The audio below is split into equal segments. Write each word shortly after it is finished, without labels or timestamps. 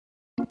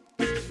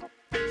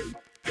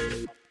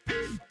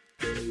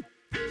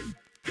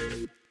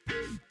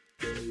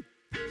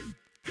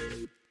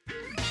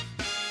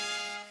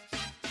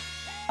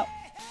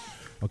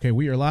Okay,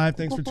 we are live.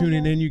 Thanks for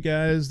tuning in, you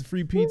guys. The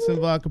Free Pizza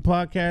and Vodka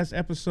Podcast,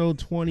 episode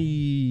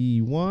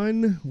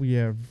 21. We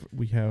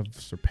have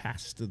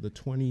surpassed the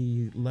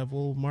 20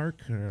 level mark,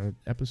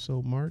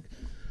 episode mark.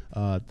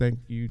 Thank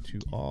you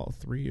to all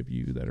three of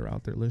you that are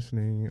out there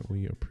listening.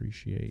 We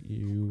appreciate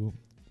you.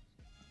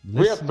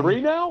 We have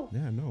three now?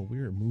 Yeah, no,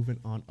 we're moving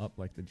on up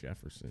like the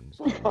Jeffersons.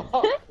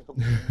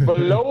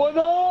 Blowing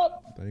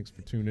up! Thanks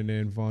for tuning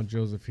in. Vaughn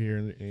Joseph here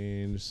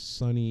in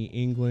sunny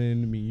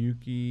England,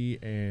 Miyuki,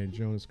 and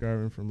Jonas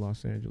Garvin from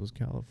Los Angeles,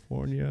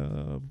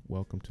 California.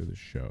 Welcome to the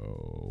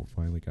show.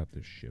 Finally got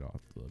this shit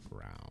off the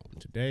ground.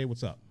 Today,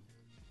 what's up?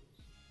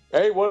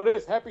 Hey, what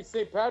is Happy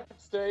St.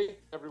 Patrick's Day,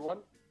 everyone.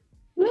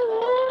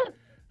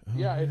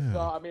 Yeah, it's,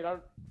 I mean,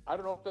 I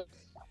don't know if that's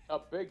a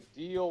big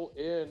deal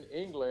in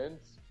England.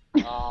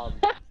 No.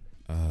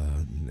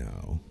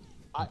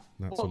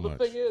 Not so much.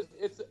 The thing is,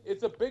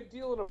 it's a big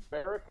deal in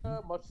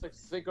America, much like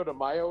Cinco de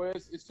Mayo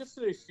is. It's just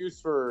an excuse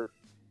for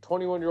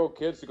 21-year-old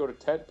kids to go to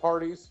tent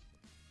parties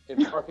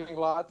in parking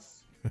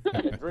lots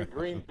and drink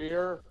green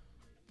beer.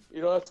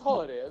 You know, that's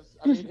all it is.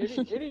 I mean,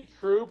 any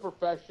true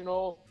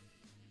professional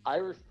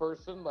Irish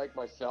person like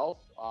myself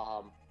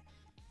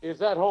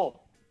is at home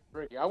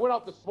drinking. I went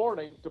out this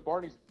morning to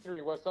Barney's Eatery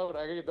in West Side.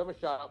 I gotta give them a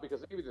shout out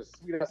because they gave me this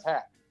sweet-ass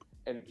hat.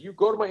 And if you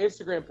go to my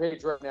Instagram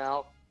page right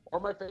now or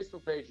my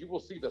Facebook page, you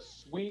will see the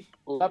sweet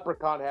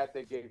leprechaun hat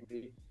they gave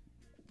me.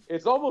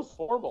 It's almost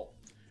formal.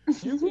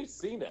 You've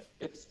seen it.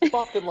 It's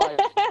fucking like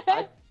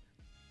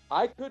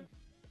I could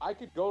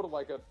go to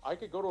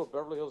a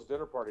Beverly Hills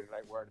dinner party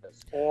tonight wearing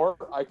this, or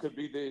I could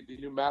be the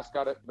new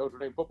mascot at Notre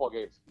Dame football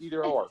games.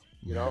 Either or,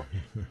 you know.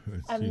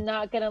 I'm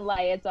not gonna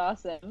lie, it's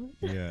awesome.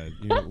 Yeah,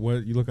 you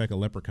look like a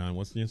leprechaun.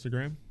 What's the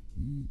Instagram?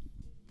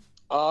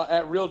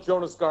 At Real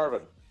Jonas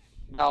Garvin.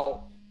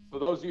 Now, for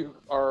those of you who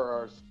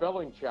are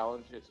spelling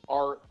challenged, it's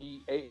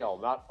R-E-A-L,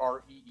 not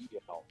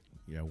R-E-E-L.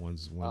 Yeah,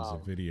 one's a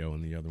video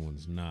and the other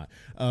one's not.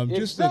 Exactly.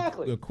 Just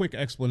a quick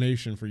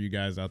explanation for you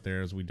guys out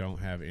there, as we don't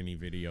have any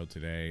video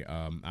today.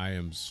 I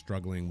am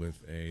struggling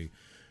with a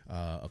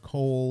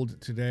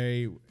cold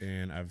today,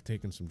 and I've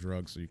taken some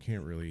drugs, so you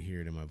can't really hear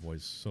it in my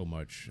voice so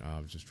much. I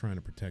was just trying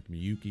to protect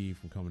Miyuki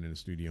from coming in the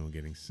studio and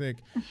getting sick.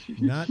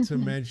 Not to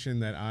mention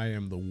that I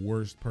am the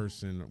worst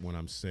person when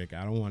I'm sick.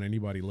 I don't want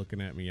anybody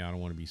looking at me. I don't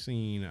want to be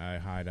seen. I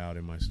hide out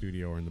in my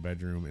studio or in the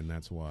bedroom, and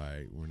that's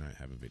why we're not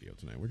having video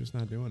tonight. We're just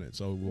not doing it.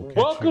 So we'll catch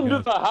Welcome you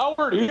to the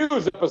Howard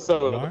Hughes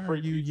episode. Why are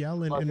you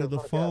yelling into the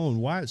phone?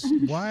 Why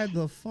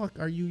the fuck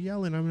are you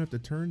yelling? I'm gonna have to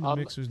turn the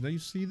mixers. Now you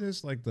see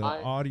this? Like the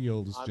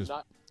audio is just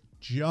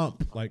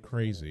jump like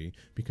crazy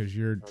because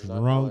you're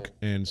drunk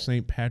and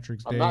St.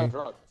 Patrick's Day. I'm not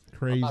drunk.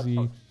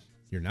 Crazy.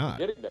 You're not.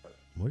 I'm getting there.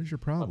 What is your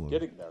problem? I'm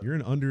getting there. You're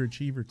an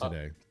underachiever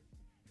today.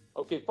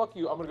 Okay, fuck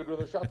you. I'm going to go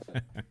do another shot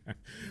then.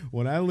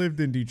 When I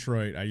lived in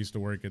Detroit, I used to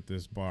work at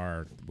this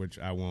bar, which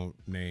I won't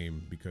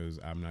name because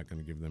I'm not going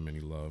to give them any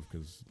love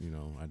because, you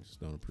know, I just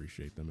don't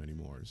appreciate them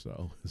anymore.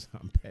 So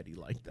I'm petty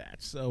like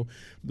that. So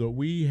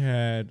we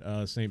had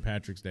St.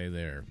 Patrick's Day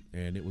there,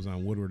 and it was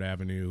on Woodward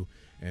Avenue,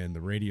 and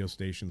the radio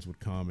stations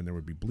would come, and there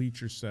would be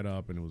bleachers set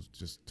up, and it was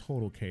just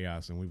total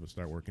chaos, and we would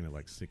start working at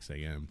like 6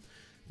 a.m.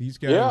 These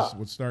guys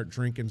would start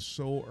drinking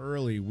so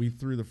early. We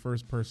threw the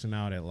first person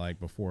out at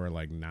before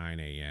 9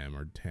 a.m.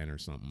 or 10 or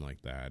something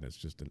like that. It's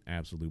just an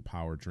absolute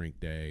power drink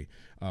day.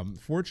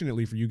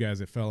 Fortunately for you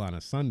guys, it fell on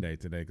a Sunday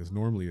today because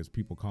normally it's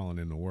people calling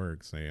into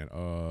work saying,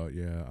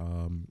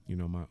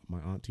 my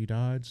auntie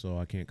died, so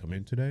I can't come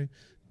in today.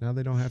 Now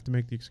they don't have to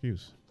make the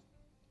excuse.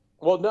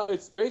 Well, no,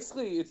 it's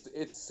basically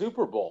it's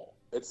Super Bowl.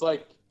 It's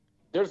like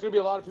there's going to be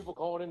a lot of people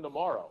calling in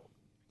tomorrow,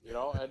 you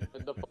know.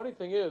 And the funny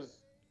thing is,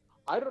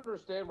 I don't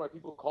understand why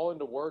people call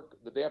into work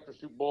the day after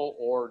Super Bowl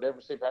or day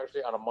after St. Patrick's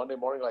Day on a Monday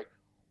morning. Like,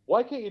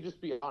 why can't you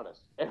just be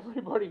honest?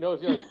 Everybody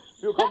knows.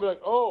 People come and be like,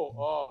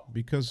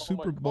 because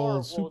Super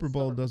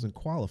Bowl doesn't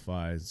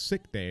qualify.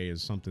 Sick day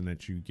is something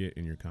that you get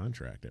in your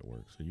contract at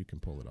work, so you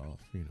can pull it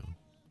off. You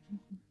know.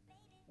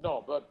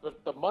 No, but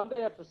the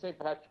Monday after St.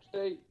 Patrick's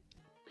Day,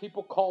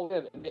 people call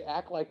in and they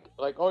act like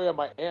oh yeah,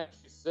 my aunt,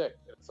 she's sick.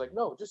 It's like,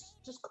 no,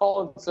 just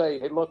call and say,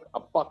 hey, look,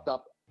 I'm fucked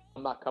up.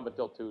 I'm not coming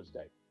till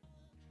Tuesday.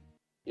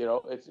 You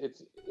know, it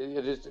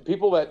is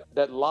people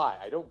that lie.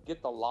 I don't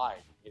get the lie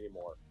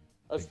anymore,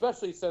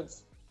 especially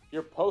since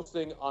you're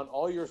posting on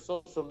all your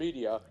social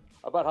media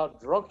about how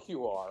drunk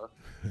you are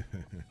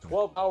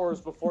 12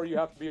 hours before you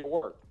have to be at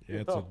work.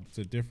 Yeah, it's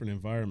a different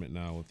environment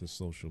now with the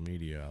social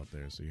media out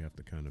there, so you have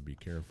to kind of be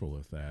careful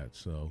with that.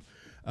 So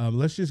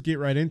let's just get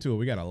right into it.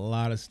 We got a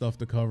lot of stuff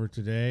to cover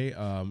today,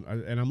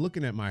 and I'm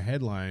looking at my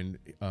headline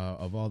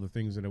of all the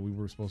things that we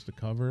were supposed to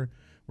cover.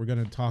 We're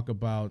going to talk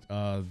about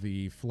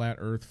the Flat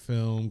Earth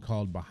film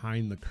called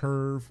Behind the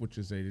Curve, which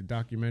is a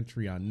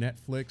documentary on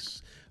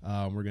Netflix.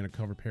 We're going to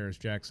cover Paris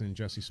Jackson,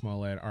 Jussie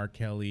Smollett, R.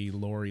 Kelly,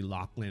 Lori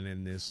Loughlin,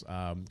 and this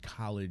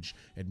college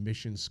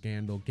admission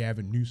scandal,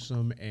 Gavin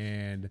Newsom,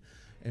 and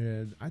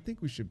I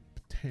think we should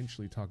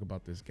potentially talk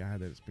about this guy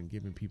that's been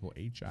giving people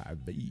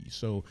HIV.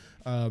 So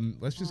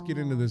let's just get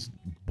into this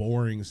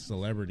boring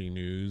celebrity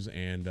news,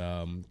 and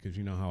because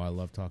you know how I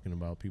love talking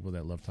about people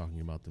that love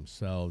talking about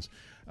themselves.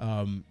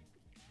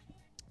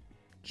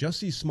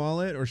 Jussie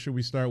Smollett, or should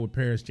we start with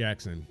Paris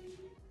Jackson?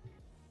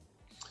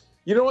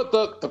 You know what?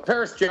 The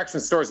Paris Jackson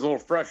story is a little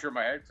fresher in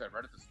my head because I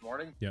read it this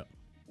morning. Yep.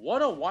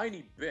 What a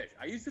whiny bitch.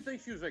 I used to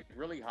think she was like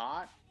really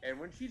hot, and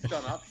when she's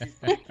done up, she's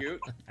pretty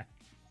cute.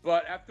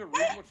 But after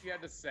reading what she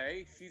had to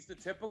say, she's the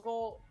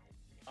typical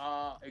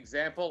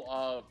example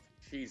of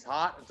she's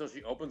hot until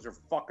she opens her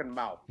fucking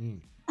mouth.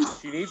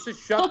 She needs to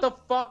shut the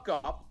fuck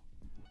up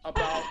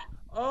about,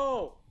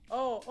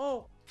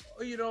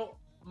 you know,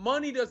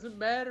 money doesn't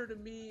matter to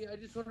me. I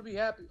just want to be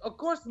happy. Of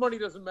course money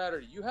doesn't matter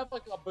to you. You have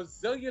like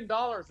 $1 billion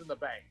in the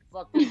bank.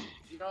 Fucking,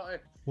 you know,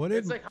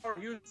 it's like Howard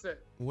Hughes said.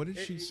 What did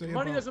she say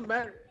money about, doesn't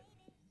matter.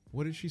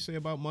 What did she say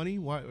about money?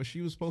 Why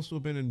she was supposed to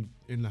have been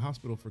in the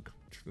hospital for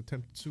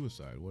attempted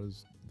suicide? What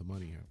does the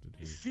money have to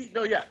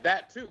do?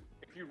 That too.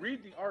 If you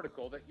read the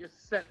article that you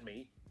sent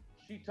me,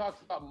 she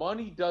talks about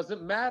money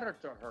doesn't matter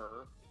to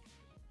her.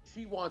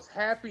 She wants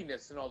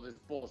happiness and all this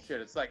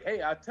bullshit. It's like,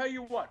 hey, I'll tell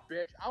you what,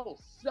 bitch, I will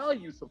sell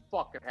you some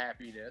fucking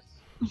happiness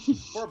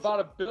for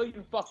about $1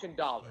 billion fucking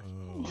dollars.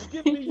 You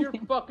give me your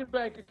fucking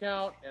bank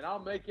account and I'll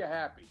make you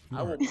happy.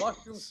 I will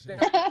bust you and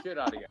stamp the shit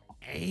out of you.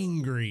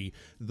 Angry.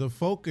 The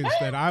focus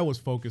that I was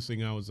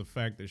focusing on was the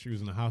fact that she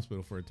was in the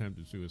hospital for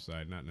attempted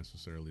suicide, not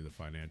necessarily the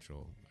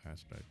financial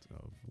aspect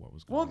of what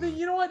was going on. Well, then,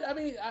 you know what? I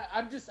mean,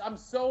 I'm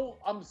so,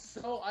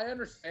 I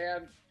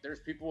understand there's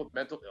people with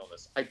mental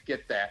illness. I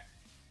get that.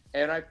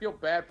 And I feel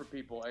bad for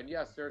people. And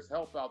yes, there's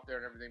help out there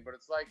and everything, but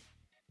it's like,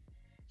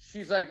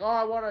 she's like, oh,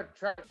 I want to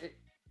try.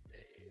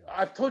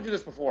 I've told you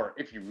this before.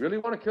 If you really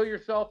want to kill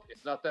yourself,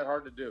 it's not that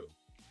hard to do.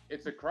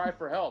 It's a cry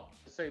for help.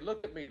 To say,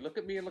 look at me, and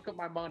look at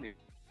my money.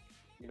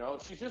 You know,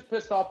 she's just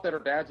pissed off that her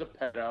dad's a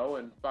pedo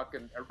and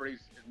fucking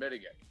everybody's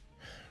admitting it.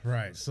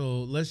 Right.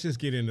 So let's just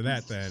get into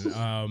that then.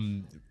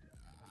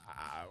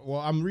 Well,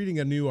 I'm reading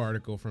a new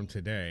article from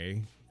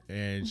today.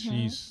 And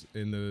she's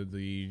in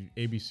the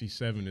ABC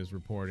 7 is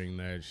reporting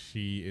that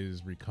she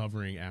is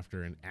recovering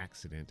after an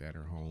accident at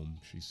her home.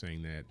 She's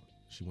saying that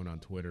she went on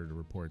Twitter to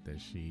report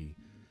that she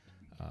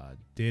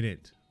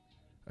didn't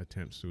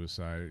attempt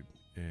suicide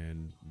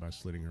and by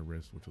slitting her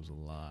wrist, which was a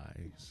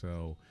lie.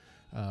 So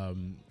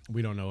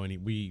we don't know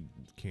we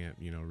can't,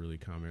 really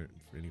comment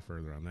any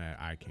further on that.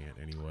 I can't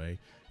anyway.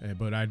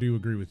 But I do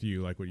agree with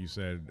you, like what you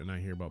said. And I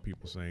hear about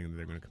people saying that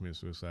they're going to commit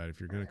suicide. If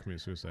you're going to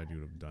commit suicide, you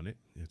would have done it.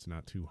 It's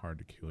not too hard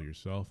to kill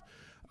yourself.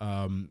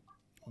 But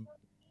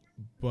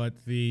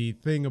the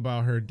thing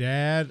about her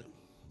dad,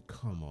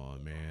 come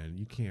on, man,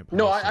 you can't.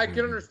 No, I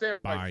can understand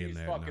why she's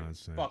fucking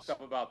nonsense. Fucked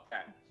up about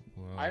that.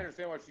 Well, I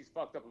understand why she's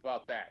fucked up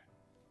about that.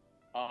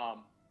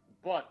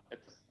 But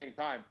at the same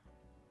time,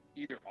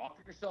 either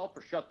offer yourself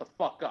or shut the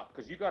fuck up,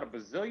 because you got $1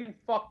 bazillion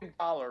fucking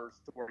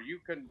dollars to where you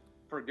can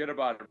forget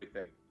about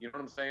everything. You know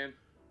what I'm saying?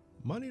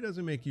 Money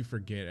doesn't make you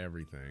forget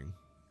everything.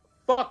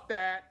 Fuck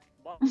that.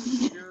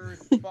 Money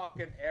cures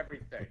fucking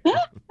everything.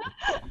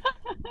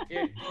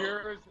 It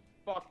cures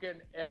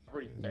fucking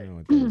everything. No,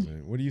 it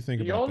doesn't. What do you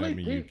think about that,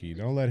 Miyuki?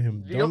 Don't let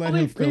him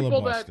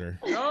filibuster.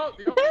 The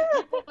only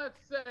people that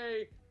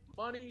say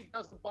money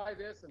doesn't buy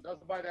this and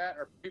doesn't buy that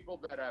are people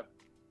the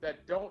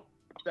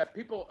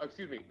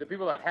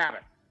people that have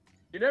it.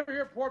 You never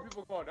hear poor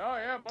people going, oh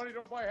yeah, money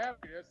don't buy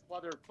happiness, while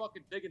they're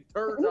fucking digging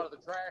turds out of the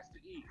trash to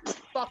eat.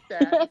 Fuck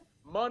that.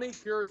 Money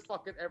cures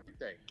fucking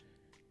everything.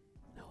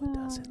 No, it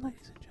doesn't,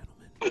 ladies and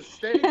gentlemen. The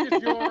stage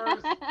is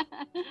yours.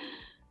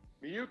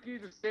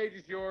 Miyuki, the stage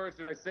is yours.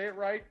 Did I say it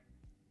right?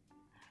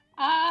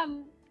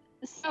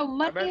 So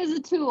money is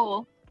a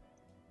tool.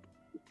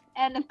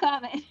 End of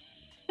comment.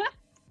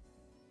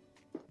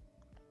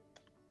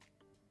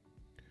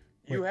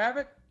 You have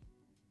it?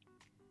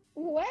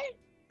 What?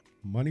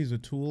 Money's a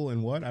tool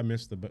and what? I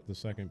missed the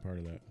second part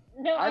of that.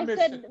 No, I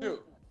missed said it too.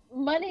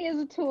 Money is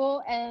a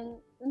tool, and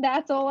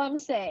that's all I'm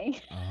saying.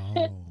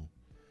 Oh.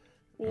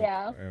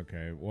 Yeah.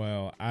 Okay.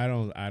 Well, I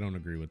don't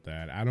agree with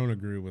that. I don't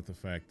agree with the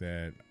fact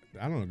that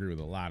I don't agree with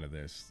a lot of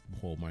this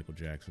whole Michael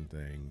Jackson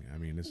thing. I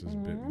mean, this is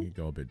you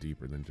go a bit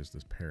deeper than just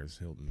this Paris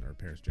Hilton or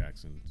Paris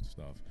Jackson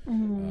stuff.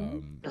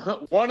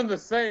 One and the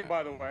same,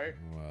 by the way.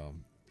 Well,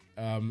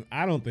 I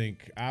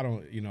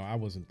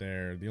wasn't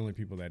there. The only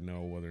people that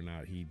know whether or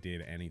not he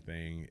did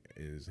anything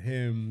is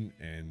him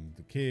and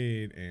the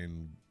kid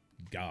and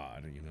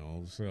God,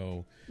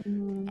 so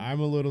I'm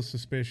a little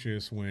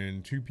suspicious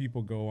when two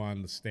people go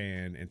on the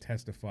stand and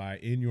testify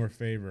in your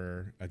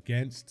favor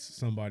against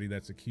somebody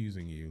that's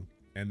accusing you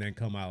and then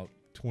come out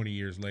 20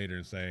 years later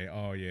and say,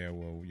 oh yeah,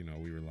 well,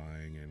 we were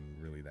lying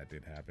and really that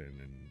did happen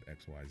and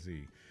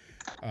XYZ.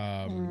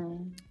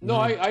 No,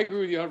 I agree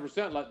with you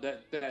 100%. Like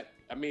that,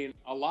 I mean,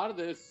 a lot of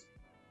this,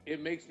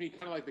 it makes me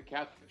kind of like the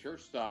Catholic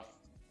Church stuff.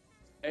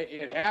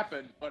 It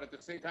happened, but at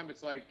the same time,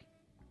 it's like,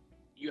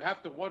 you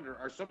have to wonder: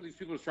 are some of these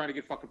people just trying to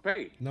get fucking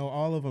paid? No,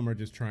 all of them are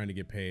just trying to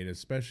get paid,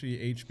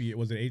 especially HBO.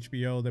 Was it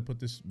HBO that put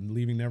this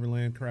Leaving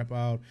Neverland crap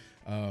out?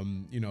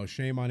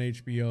 Shame on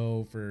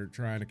HBO for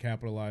trying to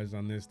capitalize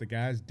on this. The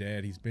guy's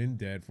dead. He's been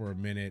dead for a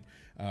minute.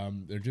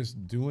 They're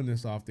just doing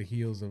this off the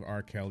heels of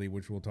R. Kelly,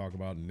 which we'll talk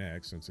about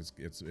next, since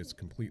it's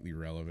completely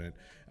relevant,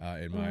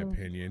 in my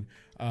opinion.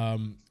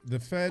 The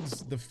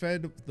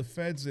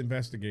feds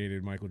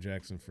investigated Michael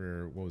Jackson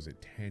for, what was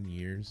it, 10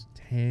 years?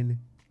 10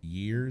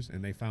 years,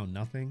 and they found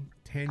nothing.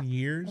 10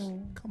 years?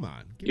 Come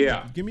on,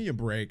 give me a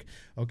break.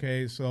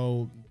 Okay,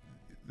 so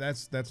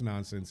that's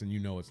nonsense, and you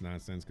know it's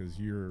nonsense because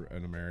you're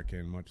an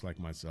American, much like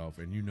myself,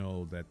 and you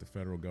know that the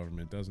federal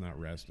government does not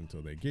rest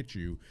until they get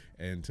you,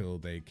 until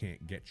they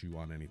can't get you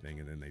on anything,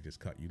 and then they just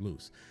cut you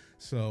loose.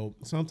 So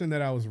something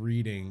that I was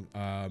reading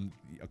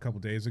a couple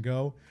days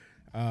ago,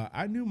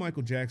 I knew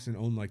Michael Jackson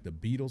owned like the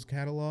Beatles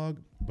catalog,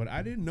 but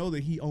I didn't know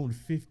that he owned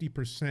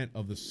 50%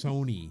 of the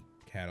Sony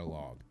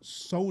catalog.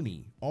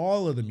 Sony,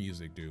 all of the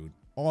music, dude,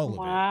 all of it.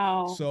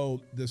 Wow.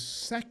 So the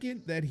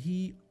second that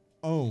he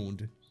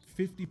owned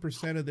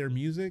 50% of their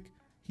music,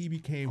 he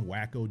became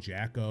Wacko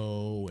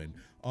Jacko and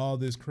all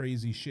this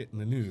crazy shit in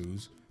the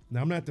news.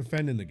 Now, I'm not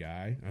defending the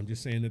guy. I'm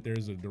just saying that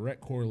there's a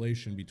direct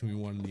correlation between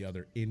one and the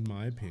other, in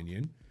my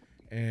opinion,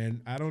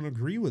 and I don't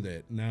agree with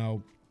it.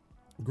 Now,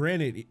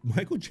 granted,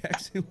 Michael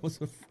Jackson was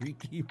a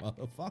freaky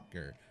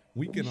motherfucker.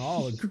 We can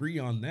all agree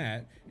on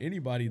that.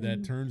 Anybody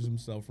that turns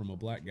himself from a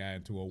black guy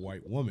into a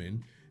white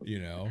woman,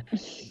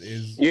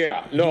 is...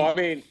 Yeah, no, I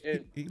mean...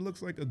 He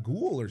looks like a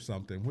ghoul or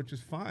something, which is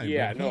fine.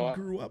 Yeah, but he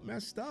grew up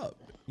messed up,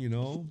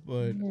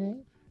 but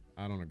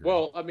I don't agree.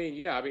 Well, I mean,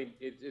 yeah, I mean,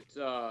 it's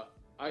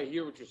I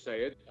hear what you're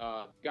saying.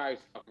 Guy's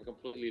fucking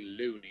completely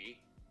loony.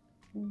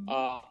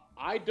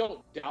 I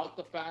don't doubt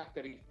the fact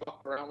that he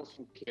fucked around with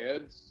some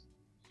kids,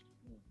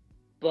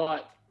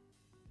 but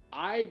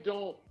I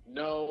don't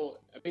know.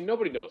 I mean,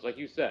 nobody knows, like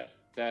you said,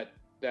 that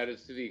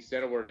is to the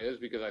extent of where it is,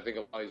 because I think a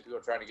lot of these people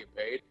are trying to get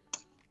paid.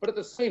 But at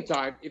the same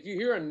time, if you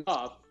hear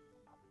enough,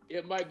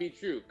 it might be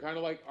true. Kind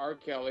of like R.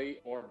 Kelly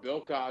or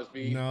Bill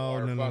Cosby.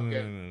 No.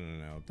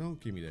 Don't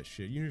give me that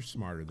shit. You're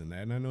smarter than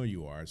that, and I know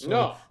you are.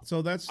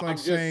 So that's like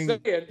saying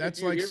that's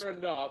if you hear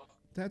enough.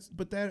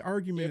 But that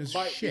argument is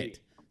shit. Be.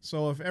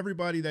 So if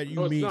everybody that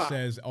you meet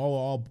says,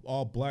 "Oh,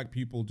 all black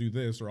people do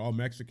this," or "all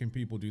Mexican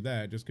people do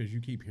that," just because you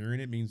keep hearing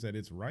it means that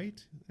it's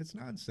right? It's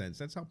nonsense.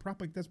 That's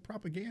that's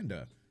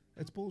propaganda.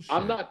 That's bullshit.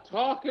 I'm not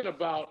talking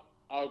about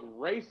a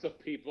race of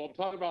people. I'm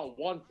talking about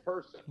one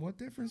person. What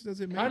difference does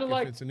it make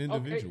if it's an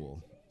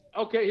individual?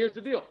 Okay, here's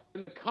the deal.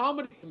 In the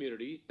comedy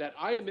community that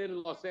I am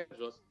in Los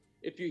Angeles,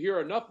 if you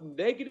hear enough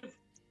negative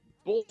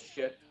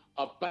bullshit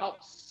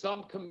about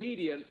some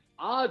comedian,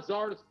 odds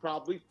are it's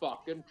probably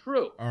fucking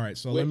true. All right,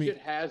 so it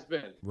has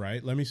been.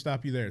 Right, let me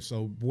stop you there.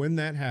 So when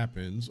that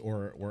happens,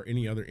 or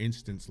any other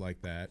instance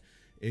like that,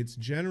 it's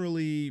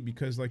generally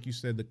because, like you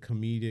said, the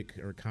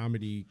comedic or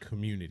comedy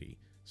community.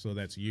 So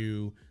that's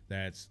you,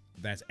 that's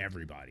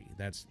everybody.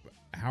 That's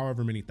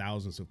however many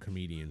thousands of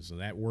comedians. So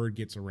that word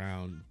gets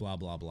around, blah,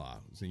 blah, blah.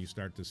 So you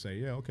start to say,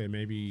 yeah, okay,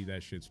 maybe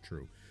that shit's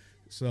true.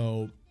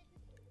 So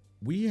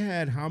we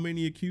had how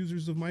many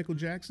accusers of Michael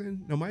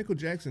Jackson? No, Michael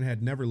Jackson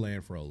had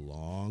Neverland for a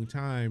long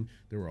time.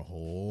 There were a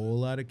whole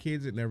lot of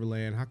kids at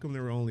Neverland. How come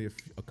there were only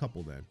a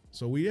couple then?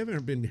 So we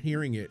haven't been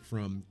hearing it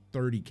from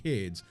 30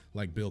 kids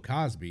like Bill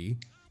Cosby.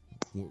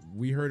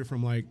 We heard it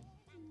from like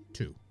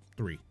 2,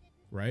 3.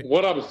 Right.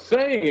 What I'm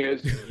saying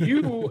is,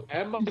 you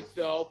and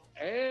myself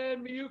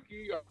and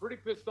Miyuki are pretty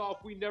pissed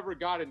off we never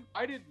got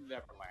invited to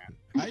Neverland.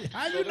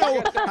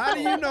 How do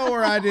you know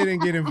where I didn't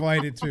get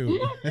invited to?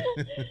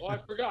 Well, I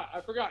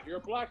forgot. You're a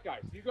black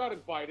guy. You got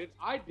invited.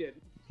 I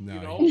didn't.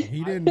 No,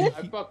 he didn't.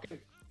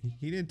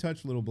 He didn't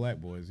touch little black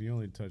boys. He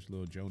only touched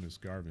little Jonas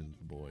Garvin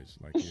boys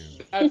like you.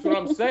 That's what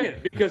I'm saying.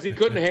 Because he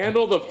couldn't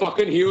handle the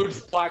fucking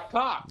huge black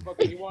cock.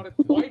 Fucking he wanted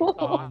white cock.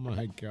 Oh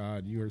my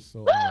God, you are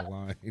so out of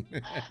line.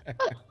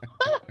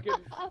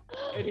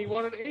 And he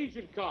wanted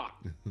Asian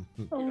cock.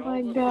 Oh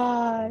my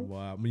God.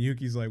 Wow.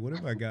 Miyuki's like, what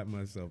have I got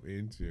myself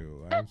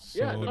into? I'm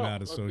so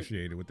not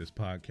associated with this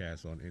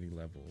podcast on any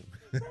level.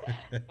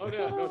 Oh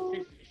no,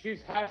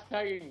 she's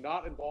hashtagging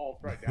not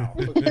involved right now.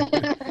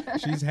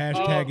 She's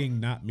hashtagging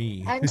not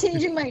me. I'm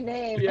changing my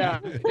name. Yeah,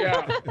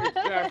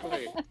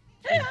 exactly.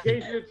 She's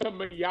changing it to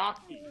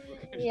Miyaki.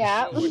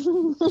 Yeah.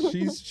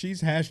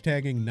 She's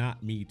hashtagging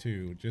not me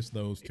too. Just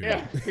those two.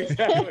 Yeah,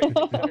 exactly.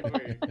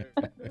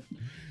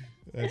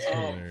 That's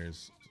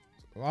hilarious.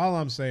 All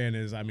I'm saying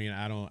is, I mean,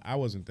 I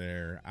wasn't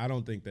there. I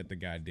don't think that the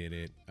guy did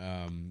it.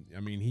 I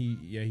mean,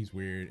 he's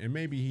weird, and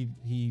maybe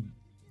he,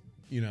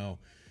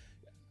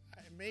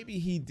 maybe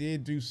he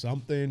did do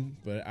something,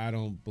 but I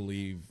don't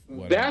believe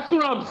what. That's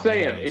what I'm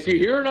saying. If you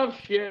hear enough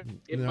shit,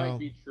 it might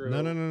be true. No.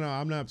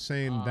 I'm not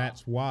saying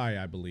that's why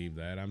I believe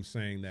that. I'm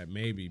saying that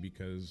maybe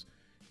because,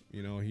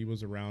 he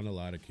was around a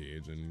lot of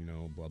kids, and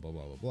blah blah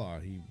blah blah blah.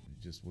 He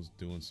just was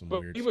doing some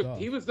weird stuff.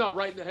 He was not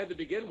right in the head to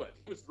begin with.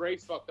 He was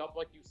raised fucked up,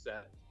 like you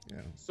said.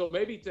 Yeah. So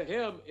maybe to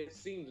him it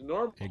seems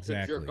normal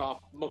Exactly. to jerk off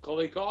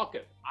Macaulay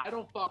Culkin. I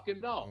don't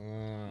fucking know.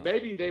 Uh,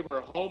 Maybe they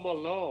were home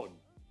alone.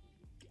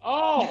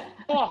 Oh,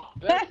 fuck,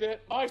 that's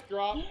it. Mic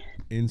drop.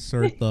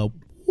 insert the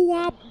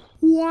whop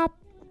whop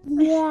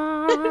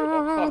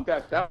Oh, fuck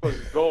whop. that was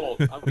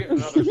gold. I'm getting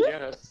another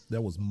Guinness.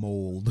 That was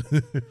mold.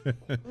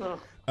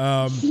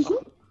 Ugh.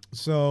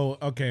 So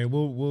okay,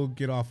 we'll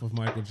get off of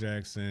Michael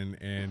Jackson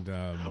and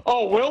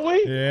Oh, will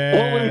we?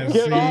 yeah. Will we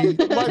get off See,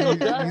 Michael you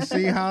Jackson?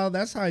 see how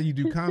that's how you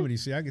do comedy.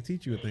 See, I could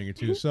teach you a thing or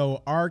two.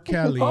 So R.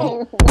 Kelly, Oh,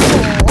 you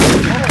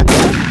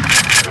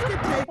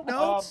can take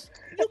notes.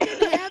 You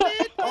can have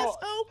it. That's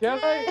Can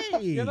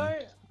okay.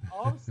 I?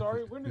 Oh, I'm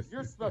sorry. When does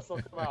your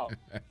special come out?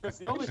 Because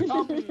the only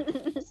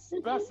comedy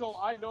special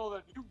I know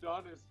that you've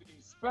done is the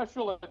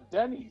special at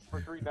Denny's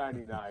for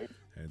 $3.99.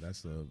 Hey,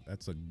 that's a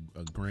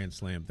grand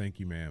slam. Thank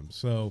you, ma'am.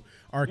 So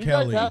R. You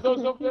Kelly. guys have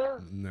those over there?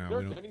 No, There we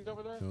are don't. Denny's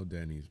over there? No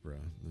Denny's, bro.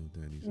 No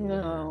Denny's.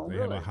 No. Over there.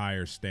 They have Really? a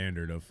higher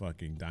standard of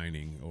fucking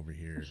dining over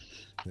here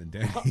than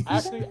Denny's.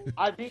 Actually,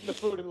 I've eaten the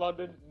food in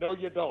London. No,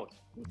 you don't.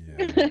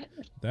 Yeah,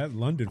 that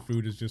London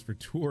food is just for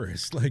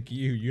tourists like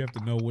you. You have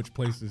to know which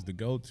places to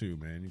go to,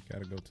 man. You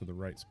got to go to the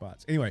right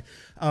spots. Anyway,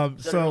 Gotta go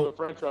to so the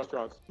French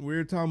restaurants. we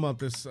were talking about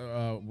this. We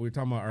were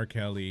talking about R.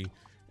 Kelly,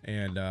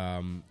 and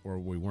or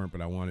we weren't,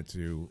 but I wanted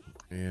to.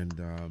 And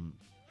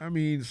I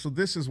mean, so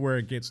this is where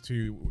it gets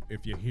to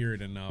if you hear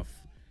it enough.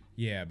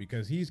 Yeah,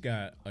 because he's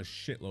got a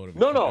shitload of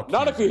No,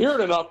 not if you accusers. hear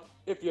it enough.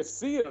 If you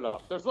see it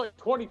enough. There's like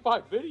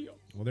 25 videos.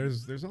 Well,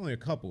 there's only a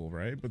couple,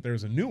 right? But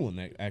there's a new one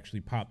that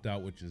actually popped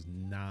out, which is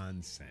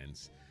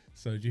nonsense.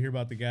 So did you hear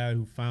about the guy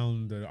who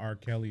found the R.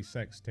 Kelly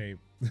sex tape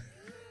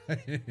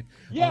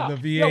Yeah.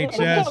 on the Yeah, what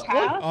the VHS?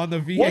 fuck? On the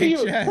What do you-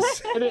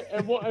 VHS.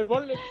 And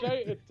what did it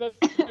say?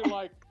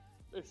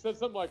 It said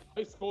something like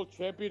high school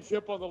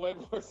championship on the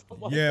label or something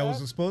like Yeah, that. it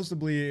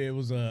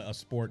was a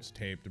sports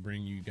tape to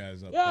bring you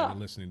guys up Yeah. that are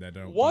listening that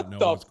don't What know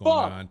the what's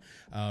going fuck?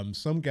 on.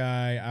 Some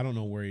guy, I don't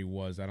know where he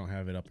was. I don't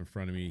have it up in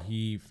front of me.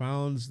 He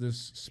finds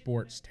this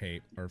sports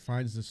tape,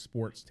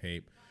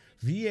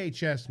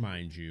 VHS,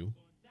 mind you,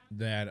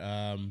 that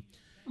At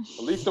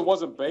least it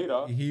wasn't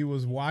beta. he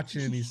was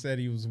watching. He said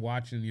he was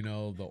watching,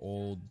 the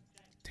old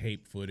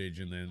tape footage,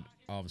 and then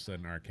all of a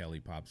sudden R. Kelly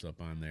pops up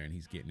on there, and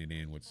he's getting it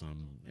in with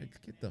some.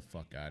 Get the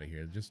fuck out of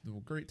here! Just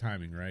great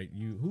timing, right?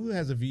 Who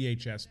has a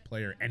VHS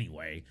player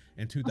anyway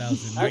in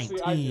 2019?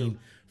 Actually, I do.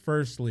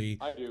 Firstly,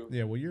 I do.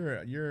 yeah. Well,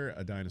 you're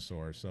a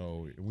dinosaur,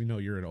 so we know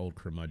you're an old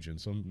curmudgeon.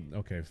 So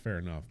okay, fair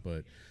enough,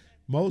 but.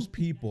 Most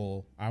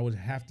people, I would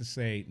have to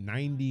say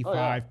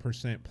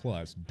 95%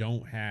 plus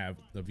don't have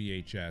a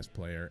VHS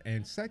player.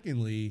 And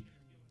secondly,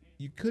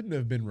 you couldn't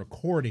have been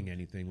recording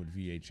anything with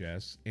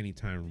VHS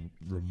anytime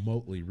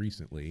remotely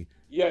recently.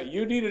 Yeah,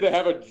 you needed to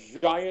have a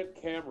giant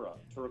camera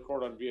to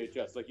record on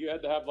VHS. Like you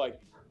had to have like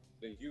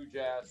the huge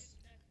ass.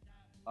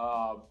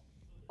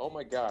 Oh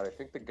my god! I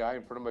think the guy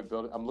in front of my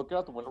building. I'm looking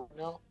out the window right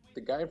now.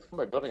 The guy in front of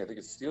my building, I think,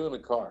 is stealing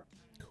a car.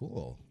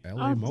 Cool.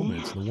 LA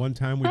moments. The one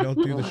time we don't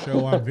do the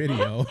show on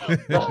video.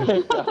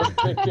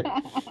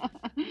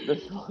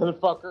 This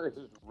motherfucker is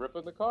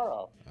ripping the car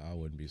off. I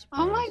wouldn't be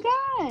surprised. Oh my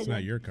It's god.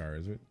 not your car,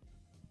 is it?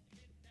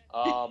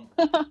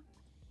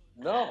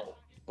 No,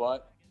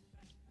 but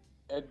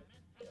and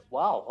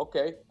wow,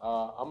 okay.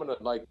 I'm gonna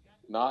I'm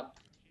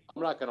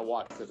not gonna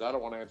watch because I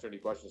don't want to answer any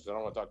questions. I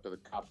don't want to talk to the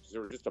cops.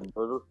 There was just a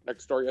murder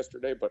next door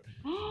yesterday, but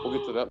we'll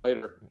get to that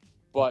later.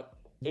 But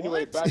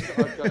anyway, What? back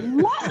to R. Kelly.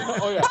 What?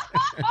 Oh yeah.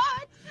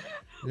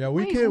 Yeah,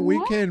 we Wait, can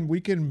what? we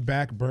can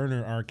back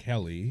burner R.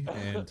 Kelly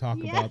and talk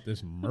Yeah. about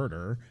this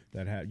murder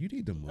that happened. You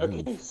need to move.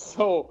 Okay,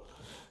 so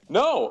you've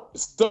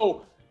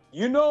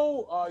been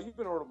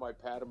over to my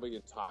pad a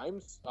million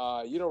times.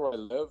 You know where I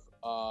live.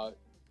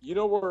 You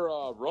know where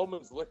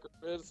Roman's Liquor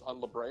is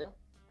on La Brea?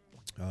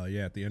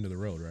 Yeah, at the end of the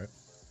road, right?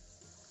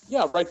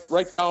 Yeah, right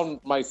down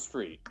my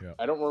street. Yeah.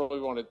 I don't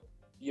really want to,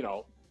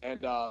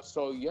 And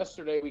so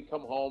yesterday we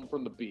come home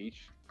from the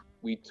beach.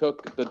 We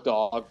took the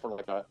dog for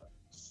like a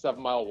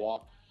 7-mile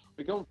walk.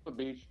 We go to the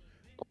beach,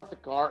 park the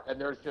car, and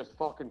there's just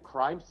fucking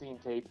crime scene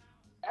tape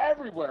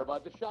everywhere by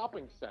the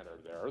shopping center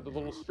there, the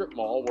little strip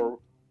mall where,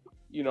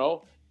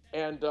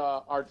 and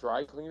our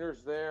dry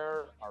cleaner's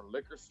there, our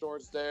liquor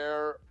store's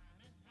there,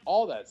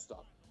 all that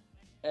stuff.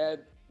 And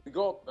we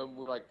go up and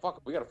we're like, fuck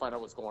it, we got to find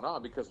out what's going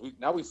on because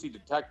we see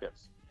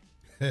detectives.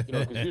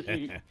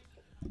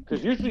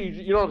 Because usually,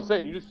 you know what I'm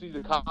saying? You just see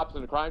the cops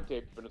and the crime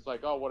tape, and it's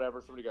like, oh,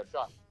 whatever, somebody got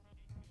shot.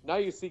 Now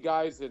you see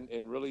guys in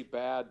really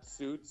bad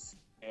suits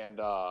and,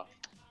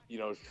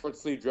 short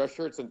sleeve dress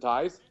shirts and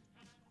ties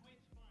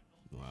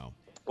Wow.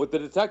 with the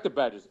detective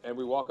badges. And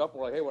we walk up, and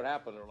we're like, hey, what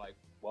happened? They're like,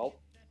 well,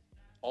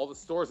 all the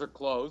stores are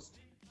closed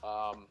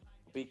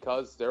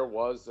because there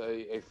was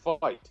a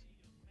fight.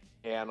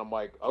 And I'm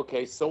like,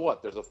 okay, so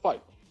what? There's a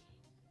fight.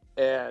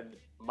 And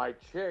my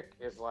chick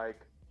is like,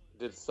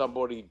 did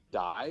somebody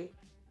die?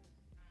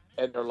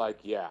 And they're like,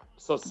 yeah.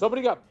 So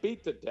somebody got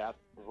beat to death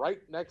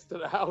right next to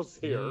the house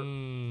here.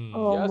 Mm.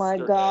 Oh my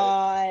Yesterday.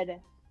 god.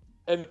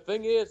 And the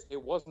thing is,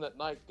 it wasn't at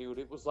night, dude.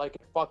 It was like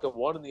at fucking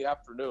 1 in the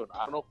afternoon.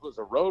 I don't know if it was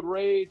a road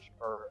rage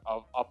or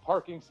a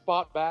parking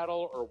spot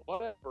battle or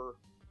whatever.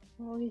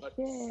 Holy But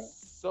shit.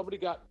 somebody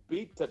got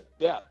beat to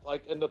death.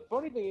 Like, and the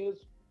funny thing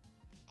is,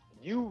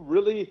 you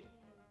really,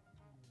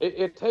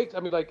 it takes. I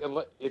mean, like,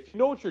 if you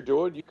know what you're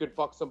doing, you can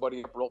fuck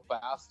somebody up real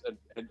fast and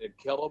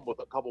kill them with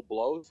a couple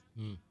blows.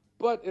 Mm.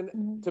 But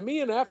Mhm. to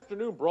me, an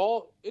afternoon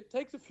brawl, it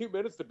takes a few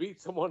minutes to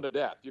beat someone to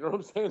death. You know what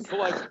I'm saying? So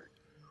like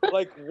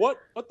what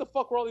the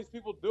fuck were all these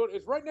people doing?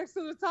 It's right next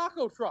to the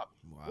taco truck.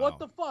 Wow. What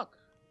the fuck?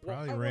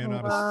 Probably What- ran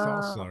out of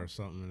Wow. salsa or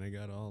something, and they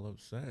got all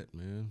upset,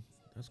 man.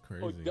 That's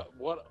crazy. Oh,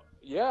 what?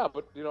 Yeah,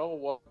 but you know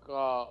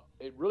what?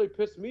 It really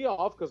pissed me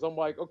off because I'm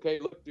like, okay,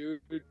 look, dude,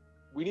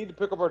 we need to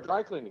pick up our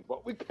dry cleaning,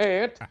 but we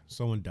can't.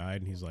 Someone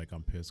died, and he's like,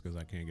 "I'm pissed because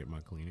I can't get my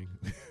cleaning."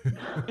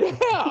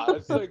 Yeah,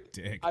 it's like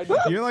Dick. I know-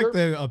 You're like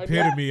the I know-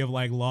 epitome of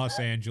like Los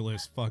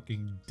Angeles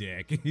fucking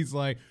dick. He's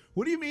like,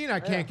 "What do you mean I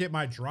can't Yeah. get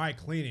my dry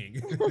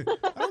cleaning? I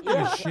don't give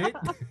Yeah. a shit."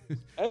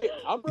 Hey,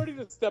 I'm ready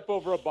to step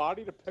over a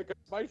body to pick up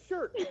my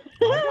shirt. I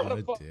What got a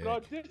a fucking dick.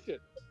 audition.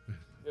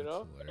 You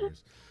know? That's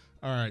hilarious.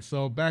 All right,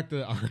 so back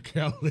to R.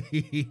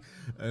 Kelly,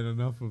 and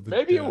enough of the.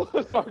 Maybe death. it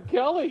was R.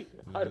 Kelly.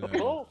 I don't Yeah.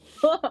 know.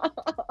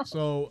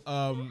 So,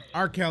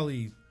 R.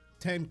 Kelly,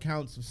 10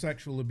 counts of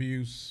sexual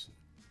abuse.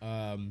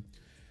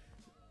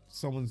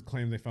 Someone's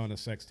claimed they found a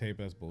sex tape.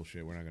 That's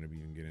bullshit. We're not going to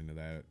even get into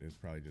that. It's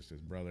probably just his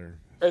brother.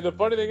 And the from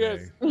funny back thing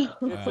in the is,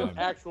 day. it's Um, an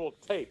actual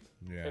tape.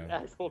 Yeah, An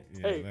actual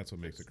yeah, tape. that's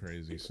what makes it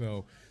crazy.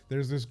 So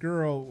there's this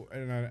girl,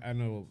 and I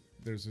know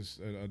there's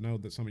this. I know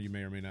that some of you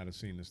may or may not have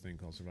seen this thing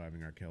called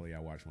Surviving R. Kelly. I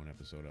watched one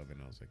episode of it,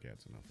 and I was like, yeah,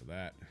 it's enough of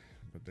that.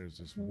 But there's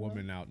this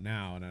woman out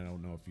now, and I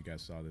don't know if you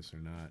guys saw this or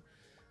not,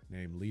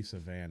 named Lisa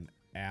Van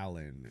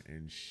Allen,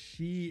 and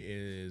she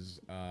is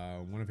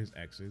one of his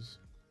exes.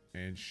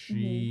 And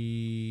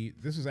she,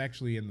 this is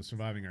actually in the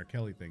Surviving R.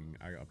 Kelly thing,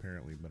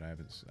 apparently, but I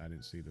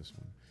didn't see this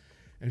one.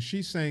 And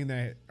she's saying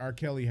that R.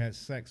 Kelly had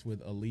sex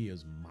with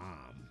Aaliyah's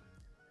mom.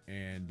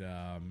 And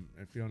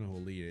if you don't know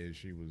who Aaliyah is,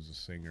 she was a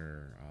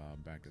singer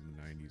back in the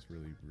 90s,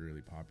 really,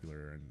 really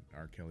popular. And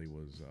R. Kelly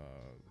was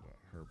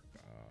her, I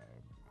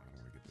don't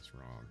want to get this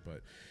wrong,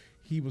 but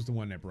he was the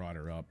one that brought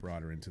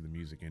her into the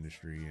music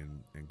industry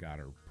and got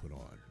her put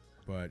on.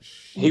 But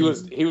He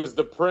was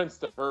the prince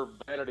to her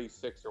Vanity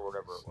 6 or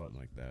whatever it was. something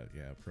like that,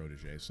 yeah,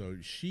 protege. So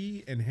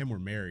she and him were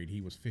married.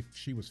 She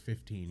was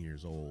 15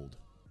 years old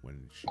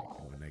when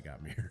they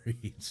got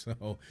married.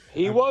 So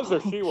He was or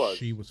she was?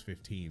 She was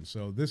 15.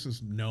 So this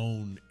was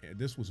known at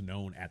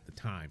the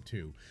time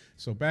too.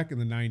 So back in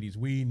the 90s,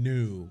 we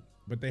knew,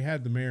 but they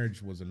had the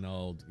marriage was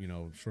annulled,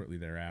 shortly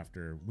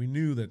thereafter. We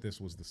knew that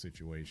this was the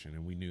situation,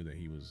 and we knew that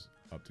he was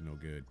up to no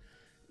good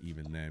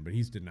even then. But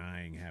he's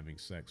denying having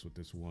sex with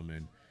this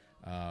woman.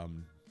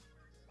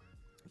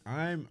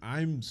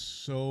 I'm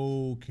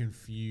so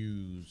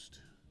confused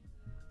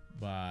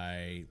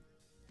by.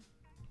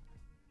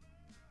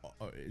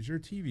 Is your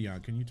TV on?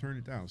 Can you turn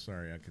it down?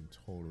 Sorry, I can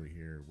totally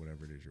hear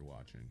whatever it is you're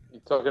watching.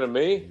 You talking to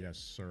me? Yes,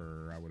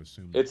 sir. I would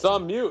assume It's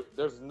on mute.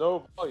 There's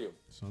no volume.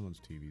 Someone's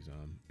TV's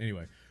on.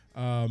 Anyway,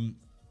 I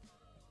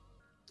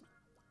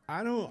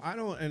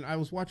don't, and I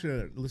was I was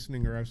actually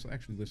listening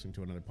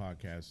to another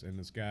podcast, and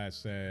this guy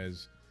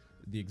says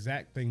the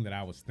exact thing that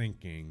I was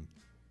thinking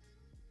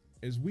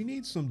is we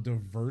need some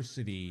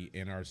diversity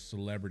in our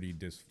celebrity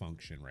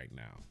dysfunction right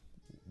now.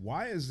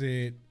 Why is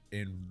it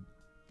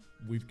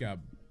we've got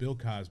Bill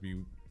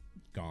Cosby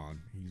gone.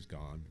 He's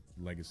gone.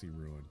 Legacy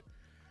ruined.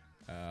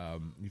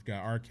 You've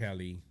got R.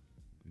 Kelly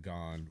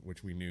gone,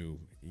 which we knew,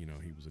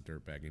 he was a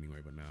dirtbag anyway,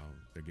 but now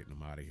they're getting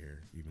him out of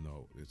here, even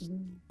though it's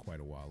quite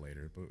a while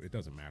later. But it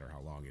doesn't matter how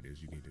long it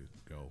is. You need to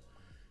go.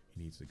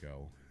 He needs to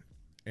go.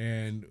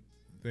 And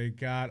they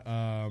got,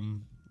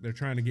 they're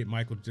trying to get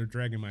they're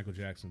dragging Michael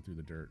Jackson through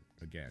the dirt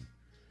again.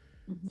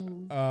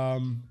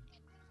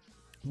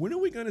 When are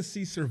we going to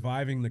see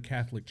Surviving the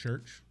Catholic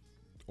Church?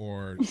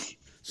 Or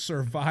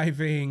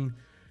Surviving,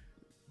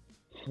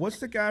 what's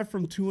the guy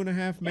from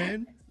 2.5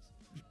 Men?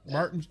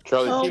 Charlie Sheen.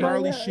 Charlie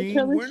my God, Sheen.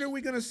 Charlie When are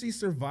we going to see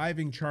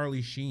Surviving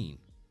Charlie Sheen?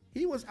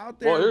 He was out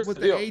there Well, here's with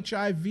the the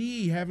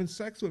HIV, having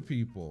sex with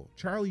people.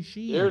 Charlie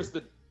Sheen. Here's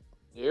the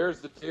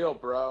deal,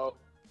 bro.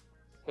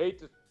 Hate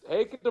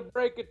to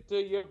break it to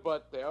you,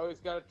 but they always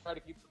got to try to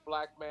keep the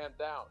black man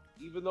down.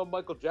 Even though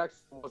Michael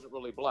Jackson wasn't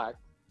really black,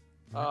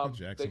 Michael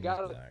Jackson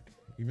was black.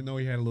 Even though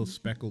he had a little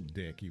speckled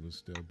dick, he was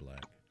still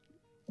black.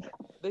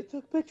 they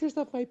took pictures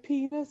of my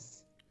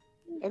penis,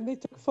 and they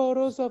took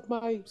photos of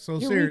my. So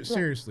urethra.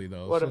 seriously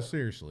though, Whatever.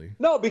 seriously.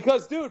 No,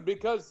 because here's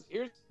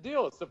the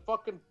deal. It's a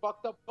fucking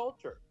fucked up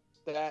culture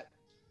that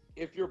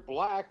if you're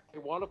black, they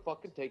want to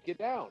fucking take you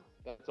down.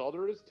 That's all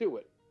there is to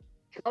it.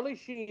 Charlie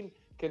Sheen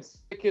can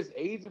stick his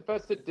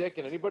AIDS-infested dick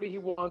in anybody he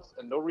wants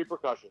and no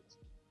repercussions.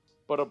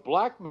 But a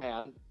black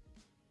man,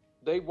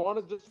 they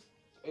want to just.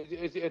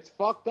 It's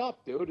fucked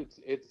up, dude.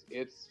 It's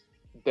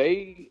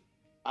they.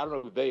 I don't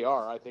know who they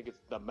are. I think it's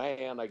the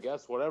man, I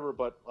guess, whatever.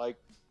 But like,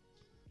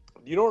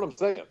 You know what I'm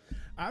saying?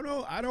 I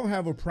don't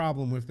have a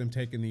problem with them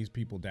taking these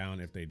people down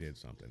if they did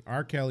something.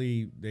 R.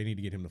 Kelly, they need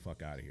to get him the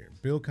fuck out of here.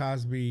 Bill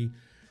Cosby,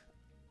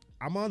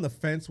 I'm on the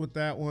fence with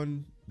that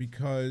one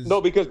because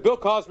because Bill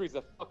Cosby's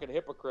a fucking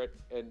hypocrite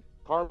and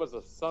Karma's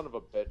a son of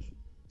a bitch.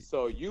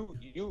 So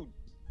you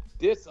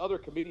diss other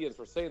comedians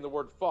for saying the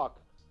word fuck.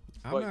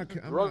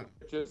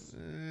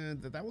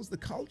 That was the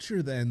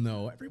culture then,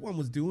 though. Everyone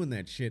was doing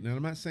that shit. And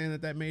I'm not saying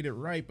that made it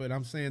right, but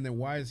I'm saying that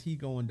why is he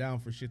going down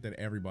for shit that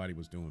everybody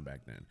was doing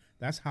back then?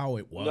 That's how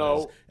it was.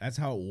 No. That's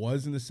how it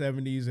was in the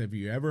 70s. Have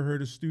you ever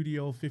heard of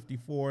Studio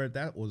 54?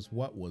 That was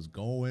what was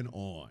going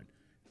on.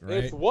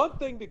 Right? It's one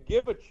thing to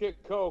give a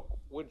chick coke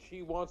when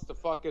she wants to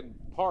fucking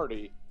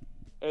party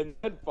and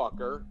then fuck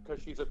her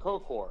because she's a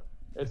coke whore.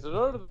 It's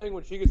another thing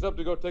when she gets up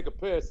to go take a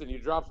piss and you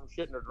drop some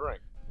shit in her drink.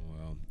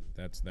 Well,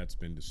 that's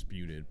been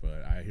disputed,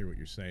 but I hear what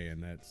you're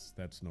saying.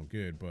 That's no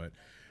good. But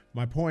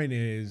my point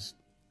is,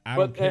 I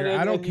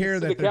don't care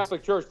that the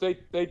Catholic Church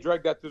they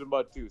dragged that through the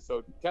mud too.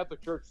 So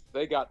Catholic Church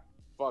they got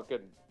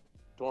fucking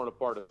torn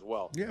apart as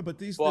well. Yeah, but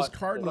this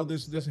cardinal,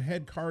 this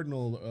head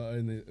cardinal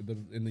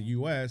in the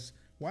U.S.,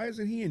 why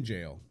isn't he in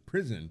jail,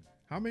 prison?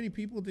 How many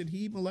people did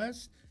he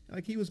molest?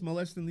 Like he was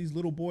molesting these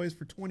little boys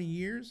for 20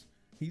 years.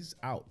 He's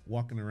out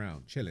walking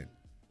around chilling.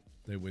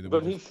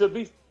 But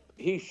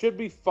he should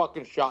be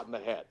fucking shot in the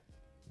head.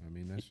 I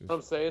mean, that's just, you know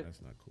what I'm saying?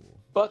 That's not cool.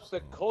 But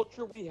the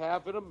culture we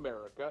have in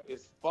America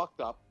is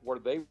fucked up where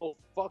they will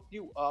fuck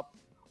you up.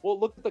 Well,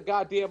 look at the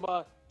goddamn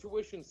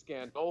tuition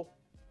scandal.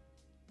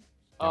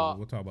 Yeah,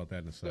 we'll talk about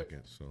that in a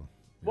second. So,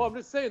 yeah. Well, I'm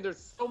just saying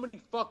there's so many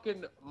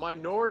fucking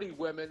minority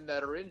women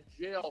that are in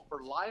jail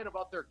for lying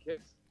about their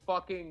kids'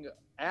 fucking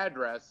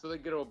address so they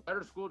get to a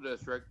better school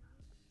district.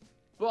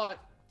 But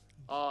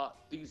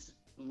these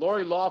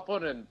Lori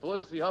Loughlin and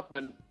Felicity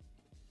Huffman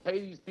pay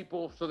these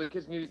people so their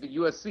kids can get to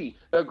USC.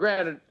 Now,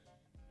 granted,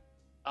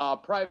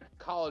 private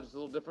college is a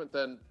little different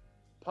than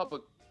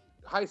public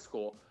high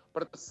school,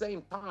 but at the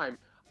same time,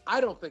 I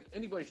don't think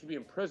anybody should be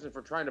in prison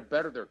for trying to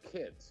better their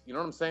kids. You know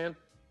what I'm saying?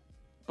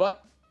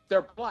 But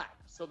they're black,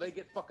 so they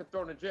get fucking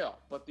thrown in jail.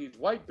 But these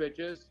white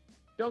bitches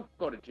don't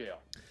go to jail.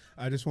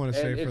 I just want to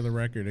say for the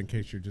record, in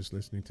case you're just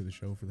listening to the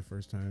show for the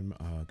first time,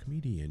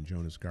 comedian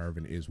Jonas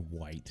Garvin is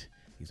white.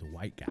 He's a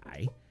white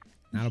guy.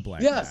 Not a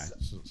black guy.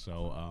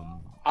 So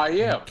I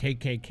am.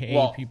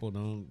 KKK people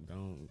don't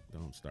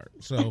start.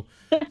 So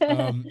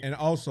and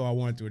also I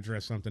wanted to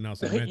address something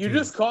else. You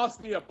just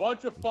cost me a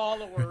bunch of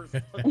followers.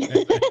 They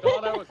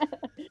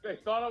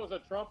thought I was a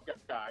Trump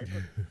guy.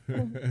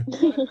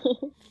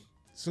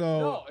 So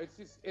no,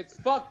 it's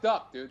fucked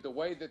up, dude. The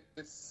way that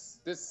this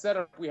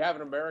setup we have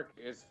in America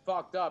is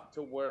fucked up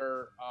to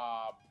where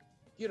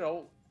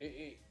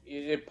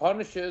it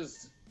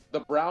punishes the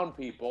brown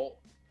people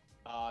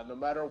no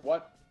matter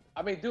what.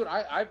 I mean, dude,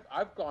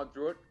 I've gone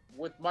through it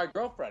with my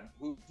girlfriend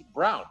who's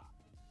brown.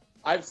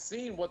 I've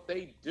seen what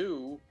they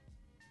do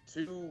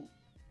to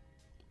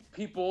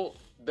people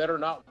that are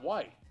not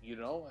white,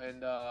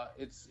 and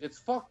it's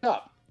fucked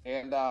up.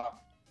 And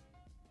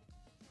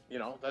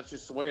that's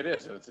just the way it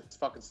is. It's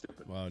fucking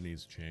stupid. Well, it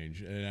needs to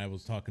change. And I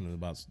was talking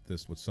about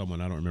this with someone.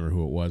 I don't remember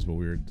who it was, but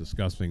we were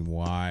discussing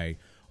why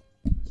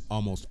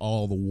almost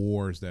all the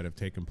wars that have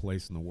taken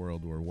place in the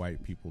world were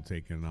white people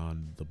taking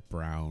on the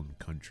brown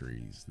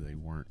countries. They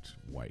weren't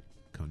white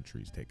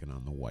countries taking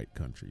on the white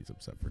countries,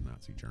 except for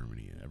Nazi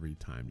Germany. Every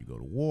time you go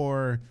to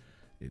war,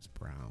 it's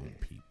brown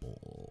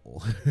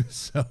people.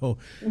 So,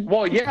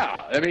 well, yeah.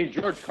 I mean,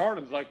 George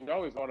Carlin's like, we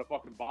always want to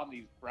fucking bomb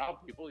these brown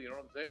people. You know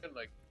what I'm saying?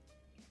 Like,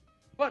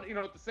 but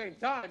at the same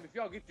time, if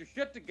y'all get your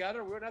shit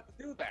together, we don't have to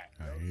do that.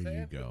 You know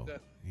here you go.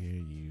 Here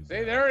you see,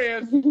 go. There he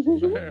is.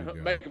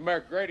 Make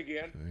America great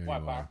again.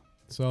 Wi-Fi.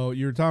 So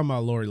you were talking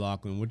about Lori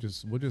Loughlin. We'll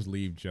just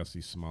leave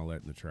Jussie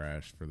Smollett in the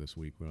trash for this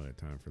week. We don't have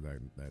time for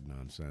that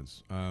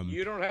nonsense.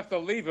 You don't have to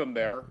leave him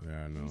there.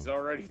 Yeah, I know. He's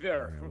already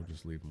there. Yeah, we'll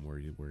just leave him where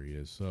he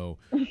is. So,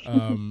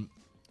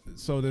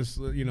 so this,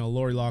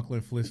 Lori Loughlin,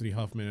 Felicity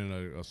Huffman,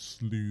 and a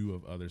slew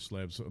of other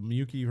celebs. So,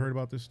 Miyuki, you heard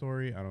about this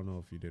story? I don't know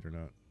if you did or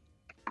not.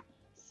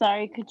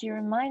 Sorry, could you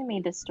remind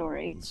me the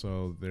story?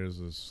 So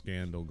there's a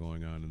scandal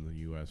going on in the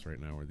U.S. right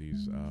now where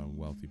these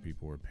wealthy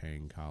people are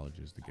paying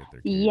colleges to get their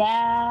kids.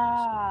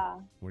 Yeah.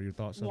 What are your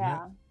thoughts on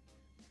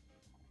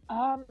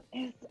that?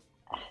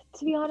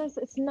 To be honest,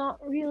 it's not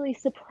really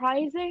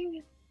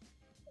surprising.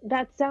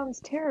 That sounds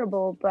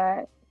terrible,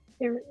 but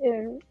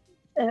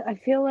I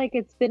feel like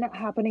it's been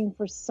happening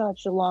for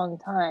such a long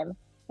time,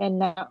 and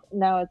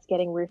now it's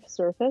getting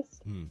resurfaced.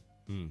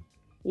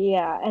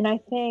 Yeah, and I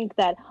think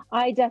that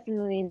I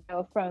definitely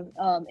know from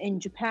in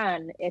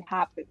Japan it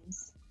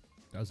happens.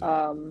 Does it?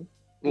 Well,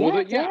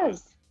 it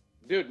does.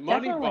 Dude,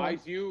 money Definitely.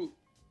 buys you.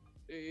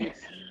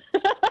 It's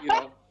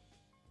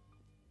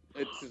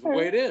it's the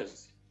way it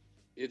is.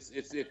 It's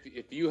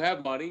if you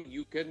have money,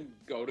 you can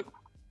go to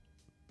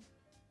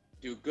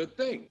do good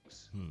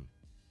things.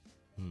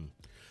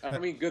 I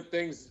mean, good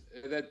things.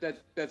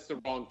 That's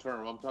the wrong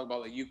term. I'm talking about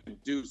like you can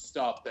do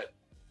stuff that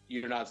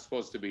you're not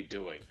supposed to be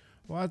doing.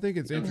 Well, I think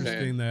it's You know what I'm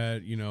interesting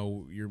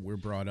that we're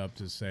brought up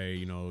to say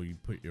you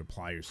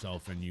apply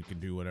yourself and you can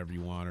do whatever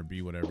you want or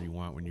be whatever you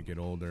want when you get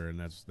older, and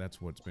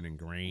that's what's been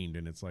ingrained,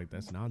 and it's like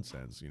that's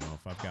nonsense.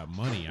 If I've got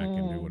money, I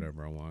can do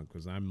whatever I want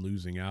because I'm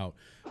losing out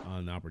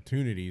on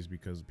opportunities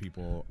because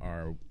people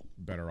are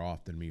better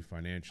off than me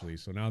financially.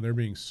 So now they're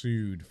being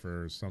sued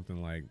for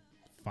something like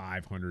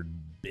 $500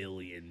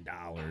 billion.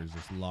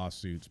 This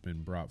lawsuit's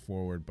been brought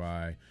forward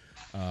by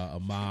a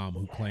mom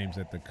who claims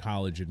that the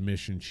college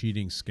admission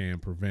cheating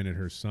scam prevented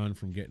her son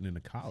from getting into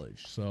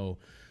college. So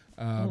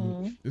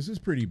this is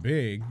pretty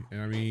big.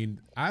 I mean,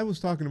 I was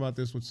talking about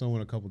this with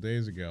someone a couple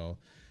days ago.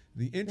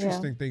 The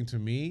interesting thing to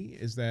me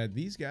is that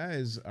these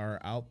guys are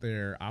out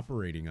there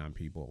operating on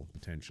people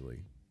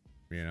potentially.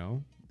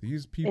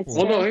 These people. It's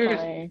Well, no,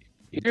 terrifying.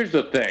 here's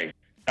the thing.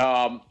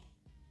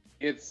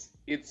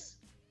 It's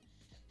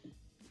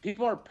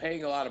people are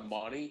paying a lot of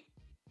money.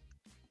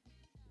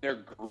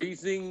 They're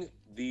greasing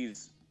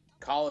these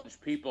college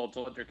people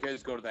to let their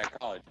kids go to that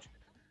college.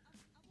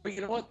 But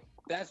you know what?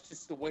 That's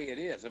just the way it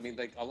is. I mean,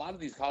 like a lot of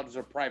these colleges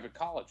are private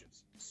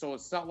colleges, so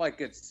it's not like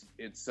it's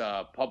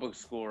public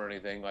school or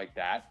anything like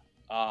that.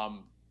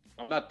 I'm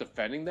not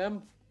defending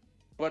them,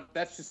 but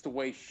that's just the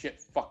way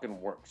shit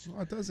fucking works.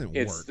 Well, it doesn't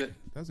work. It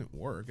doesn't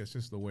work. It's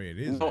just the way it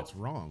is. No, It's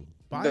wrong.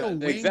 Buy a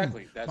wing.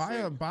 Exactly.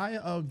 Buy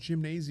a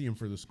gymnasium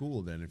for the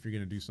school. Then, if you're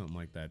gonna do something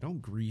like that,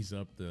 don't grease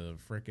up the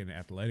frickin'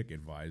 athletic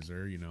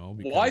advisor.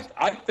 Because, well,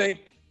 I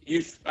think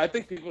I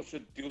think people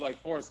should do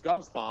like Forrest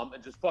Gump's mom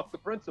and just fuck the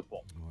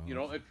principal.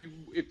 Well,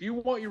 If you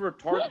want your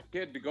retarded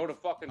kid to go to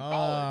fucking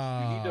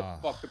college, you need to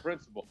fuck the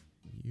principal.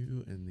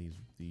 You and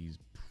these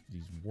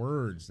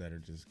words that are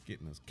just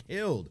getting us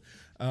killed.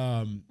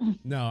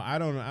 No, I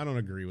don't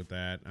agree with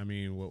that. I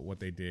mean, what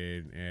they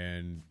did,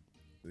 and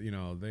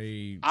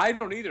they. I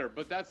don't either,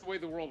 but that's the way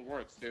the world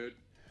works, dude.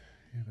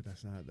 Yeah, but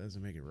that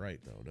doesn't make it right,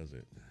 though, does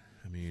it?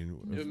 I mean,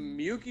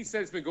 Miyuki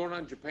said it's been going on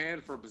in Japan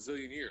for a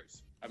bazillion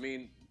years. I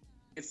mean,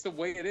 it's the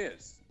way it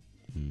is.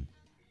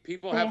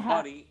 People have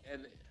money,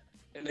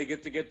 and they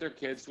get to get their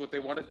kids what they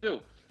want to do.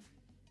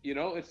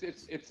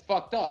 It's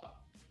fucked up.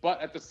 But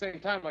at the same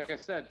time, like I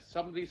said,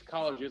 some of these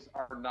colleges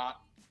are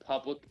not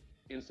public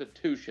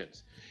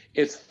institutions.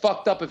 It's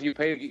fucked up if you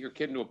pay to get your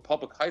kid into a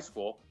public high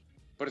school,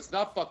 but it's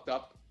not fucked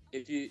up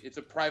if it's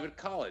a private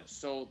college.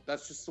 So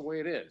that's just the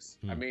way it is.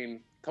 I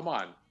mean, come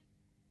on.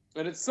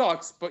 And it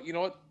sucks, but you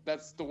know what?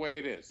 That's the way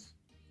it is.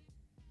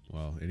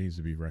 Well, it needs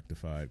to be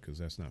rectified because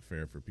that's not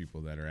fair for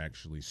people that are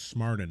actually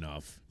smart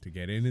enough to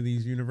get into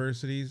these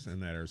universities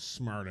and that are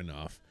smart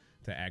enough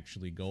to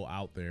actually go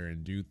out there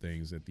and do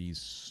things that these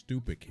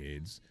stupid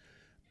kids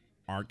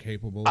aren't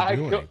capable of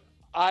doing.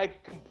 I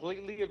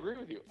completely agree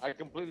with you.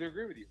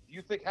 Do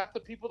you think half the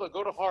people that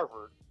go to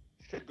Harvard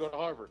should go to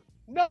Harvard?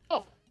 No.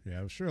 Yeah,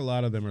 I'm sure a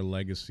lot of them are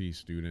legacy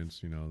students.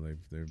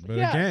 But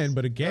Yes.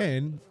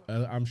 again,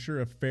 I'm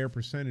sure a fair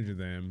percentage of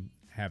them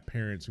have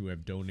parents who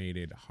have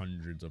donated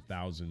hundreds of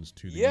thousands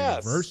to the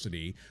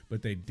university,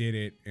 but they did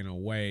it in a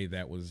way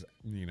that was,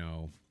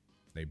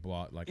 they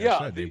bought, I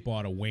said, they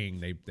bought a wing.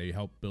 They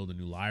helped build a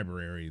new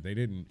library. They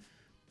didn't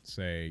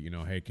say,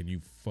 hey, can you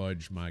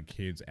fudge my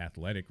kids'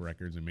 athletic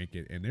records and make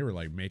it? And they were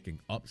like making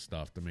up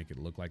stuff to make it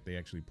look like they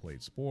actually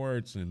played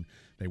sports and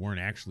they weren't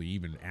actually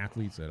even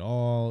athletes at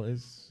all.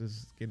 It's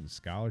just getting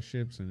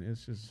scholarships and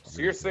it's just.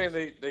 So you're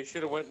saying they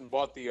should have went and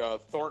bought the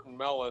Thornton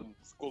Mellon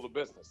School of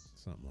Business?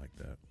 Something like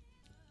that.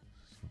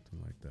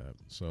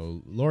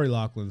 So Lori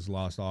Loughlin's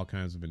lost all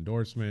kinds of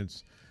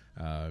endorsements.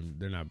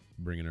 They're not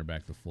bringing her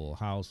back to Full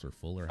House or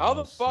Fuller House. How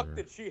the fuck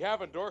did she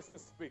have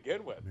endorsements to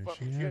begin with?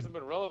 She had- hasn't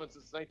been relevant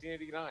since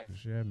 1989.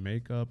 She had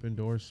makeup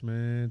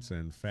endorsements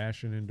and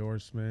fashion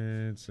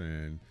endorsements,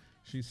 and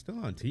she's still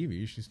on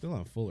TV. She's still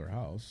on Fuller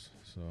House.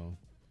 So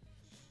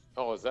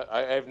Oh, is that?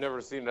 I've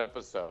never seen an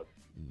episode.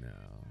 no,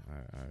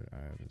 I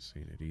haven't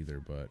seen it either.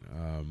 But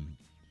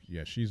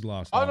yeah, she's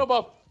lost. All I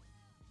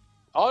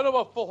know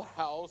about Full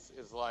House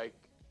is like,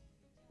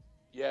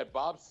 you had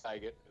Bob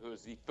Saget,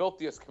 who's the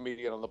filthiest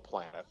comedian on the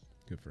planet.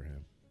 Good for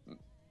him.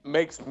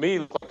 Makes me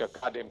look like a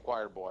goddamn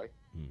choir boy.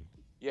 Hmm.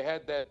 You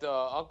had that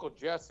Uncle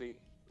Jesse,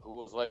 who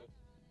was like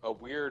a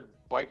weird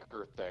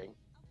biker thing.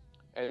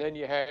 And then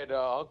you had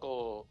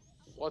Uncle,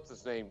 what's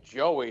his name,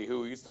 Joey,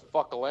 who used to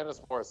fuck Alanis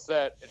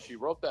Morissette, and she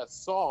wrote that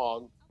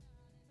song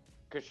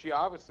because she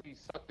obviously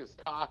sucked his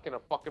cock in a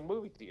fucking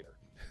movie theater.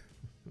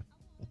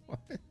 What?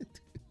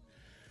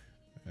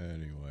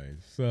 Anyway,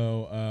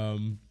 so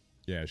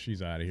yeah,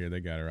 she's out of here. They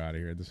got her out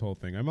of here. This whole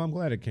thing. I'm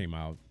glad it came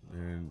out,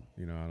 and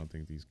I don't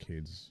think these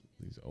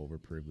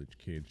overprivileged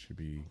kids, should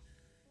be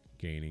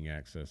gaining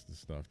access to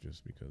stuff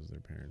just because their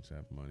parents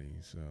have money.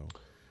 So.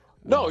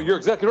 No, you're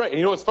exactly right. And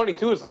you know what's funny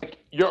too is like,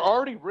 you're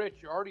already rich,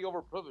 you're already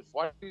overprivileged.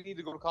 Why do you need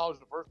to go to college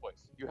in the first place?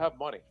 You have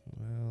money.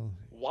 Well,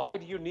 Why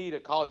do you need a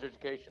college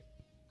education?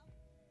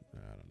 I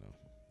don't know.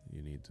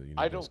 You need to.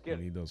 I don't get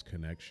You it. need those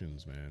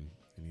connections, man.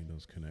 You need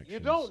those connections. You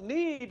don't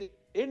need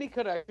any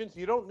connections.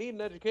 You don't need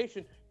an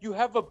education. You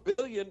have $1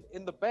 billion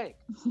in the bank.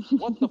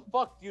 What the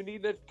fuck do you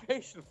need an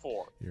education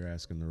for? You're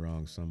asking the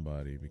wrong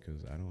somebody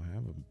because I don't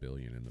have $1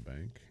 billion in the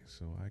bank,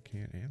 so I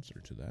can't answer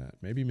to that.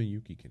 Maybe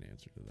Miyuki can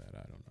answer to that.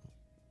 I don't know.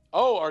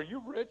 Oh, are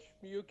you rich,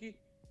 Miyuki?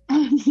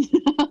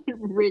 Not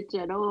rich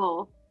at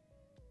all.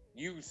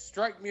 You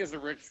strike me as a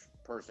rich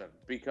person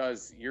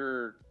because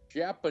you're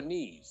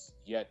Japanese,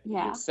 yet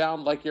Yeah. you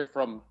sound like you're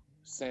from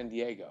San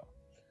Diego.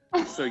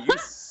 So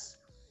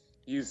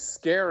you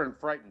scare and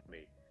frighten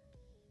me.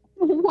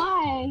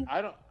 Why?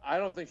 I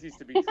don't think she's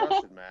to be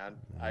trusted, man.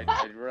 I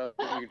really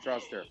think you can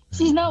trust her.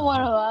 She's not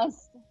one of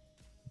us.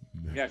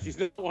 Yeah, she's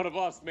not one of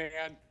us,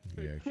 man.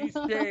 Yeah. She's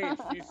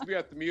changed. She used to be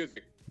at the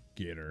music.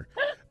 Get her.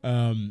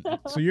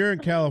 So you're in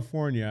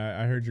California.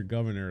 I heard your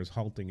governor is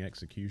halting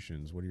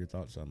executions. What are your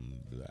thoughts on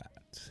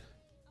that?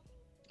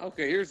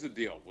 Okay, here's the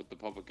deal with the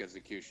public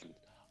execution.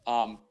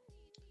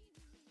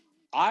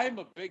 I'm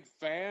a big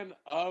fan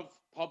of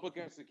public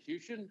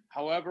execution.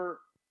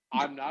 However,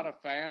 I'm not a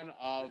fan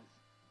of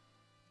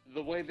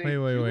the way they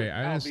do Wait. it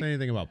I now didn't say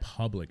anything about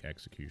public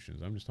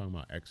executions. I'm just talking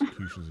about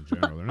executions in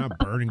general. They're not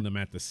burning them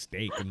at the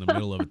stake in the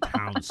middle of a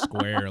town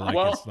square like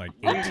Well, it's like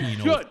we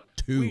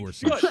 1802 should. or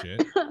some should.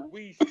 shit.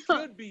 We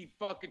should be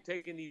fucking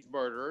taking these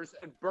murderers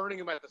and burning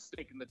them at the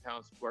stake in the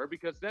town square,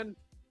 because then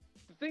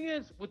the thing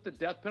is, with the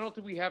death penalty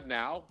we have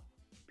now,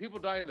 people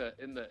die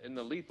in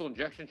the lethal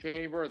injection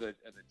chamber or the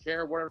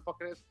chair, whatever the fuck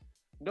it is.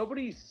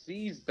 Nobody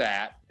sees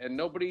that, and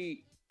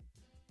nobody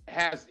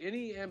has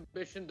any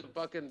ambition to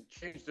fucking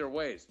change their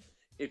ways.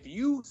 If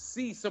you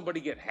see somebody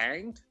get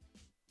hanged,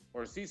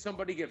 or see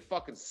somebody get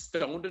fucking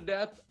stoned to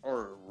death,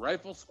 or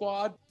rifle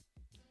squad,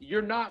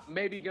 you're not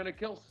maybe gonna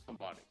kill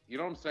somebody. You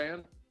know what I'm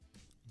saying?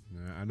 Yeah,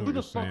 I know Who what the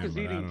you're fuck saying, is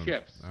but eating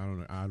chips?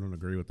 I don't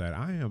agree with that.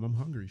 I'm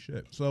hungry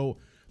shit. So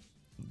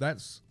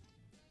that's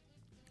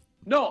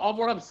No,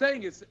 what I'm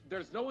saying is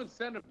there's no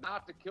incentive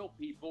not to kill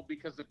people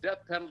because the death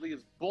penalty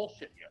is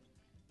bullshit yet.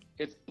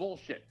 It's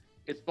bullshit.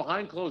 It's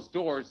behind closed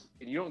doors,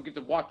 and you don't get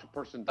to watch a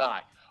person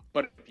die.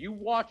 But if you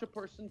watch a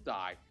person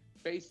die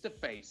face to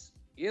face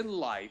in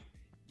life,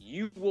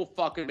 you will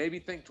fucking maybe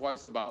think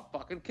twice about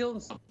fucking killing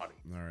somebody.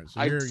 all right. So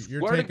I you're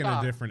swear to taking a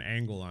God. different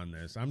angle on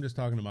this. I'm just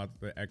talking about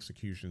the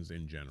executions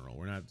in general.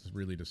 We're not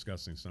really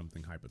discussing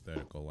something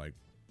hypothetical like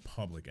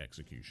public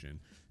execution.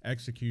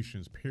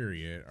 Executions,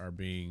 period, are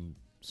being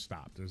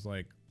stopped. There's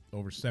like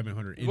over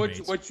 700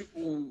 inmates.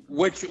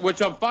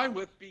 Which I'm fine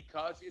with,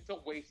 because it's a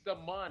waste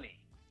of money.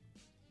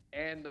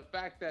 And the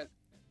fact that,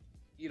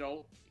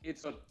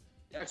 it's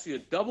actually a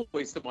double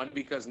waste of money,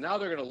 because now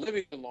they're going to live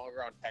even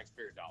longer on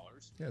taxpayer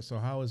dollars. Yeah, so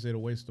how is it a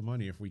waste of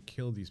money if we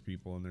kill these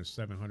people and there's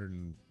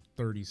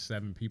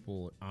 737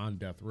 people on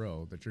death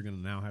row that you're going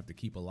to now have to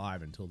keep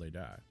alive until they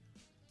die?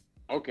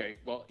 Okay,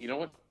 well, you know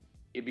what?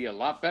 It'd be a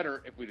lot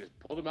better if we just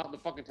pulled them out in the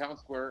fucking town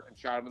square and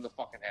shot them in the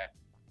fucking head.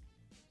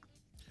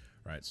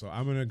 Right, so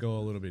I'm going to go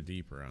a little bit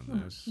deeper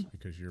on this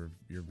because you're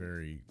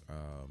very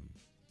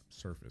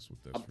surface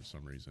with this for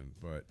some reason,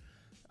 but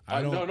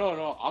I don't.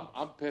 No.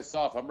 I'm pissed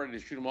off. I'm ready to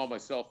shoot them all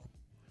myself.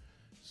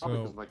 Probably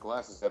So because my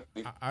glasses have.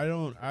 I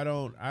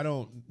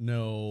don't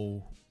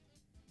know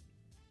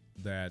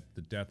that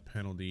the death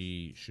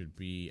penalty should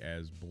be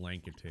as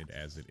blanketed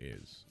as it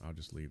is. I'll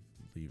just leave.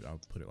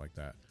 I'll put it like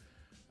that.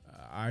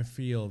 I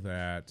feel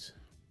that,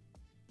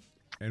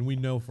 and we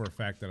know for a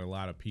fact that a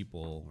lot of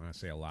people, and I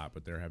say a lot,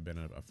 but there have been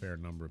a fair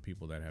number of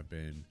people that have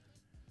been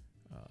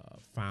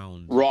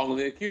found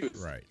Wrongly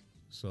accused. right.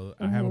 So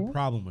I have a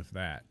problem with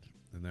that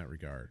in that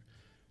regard.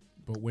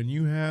 But when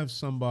you have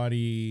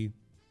somebody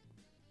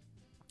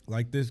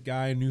like this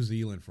guy in New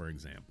Zealand, for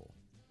example,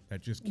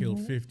 that just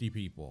killed 50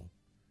 people,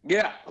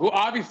 Yeah, who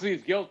obviously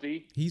is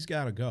guilty. he's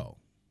got to go.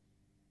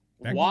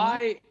 That-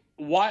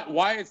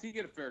 Why does he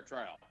get a fair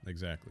trial?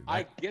 Exactly.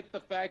 I get the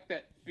fact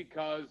that,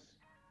 because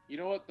you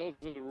know what, those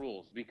are the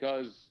rules.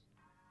 Because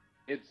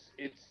if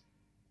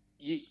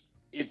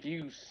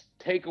you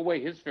take away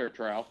his fair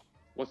trial,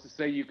 what's to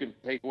say you can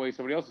take away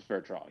somebody else's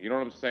fair trial? You know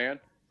what I'm saying?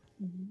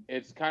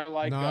 It's kind of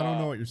like no, I don't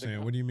know what you're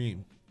saying. What do you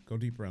mean? Go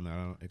deeper on that.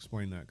 I don't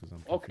explain that because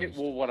I'm Okay, confused.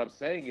 well, what I'm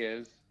saying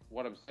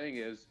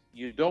is,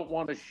 you don't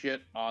want to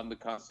shit on the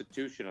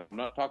Constitution. I'm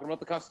not talking about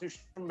the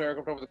Constitution of America.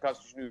 I'm talking about the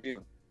Constitution of New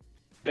Zealand.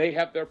 They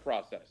have their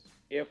process.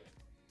 If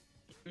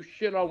you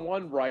shit on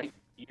one right,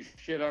 you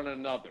shit on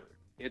another.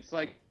 It's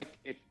like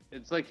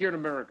here in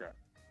America,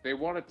 they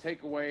want to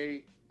take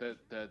away the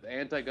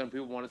anti-gun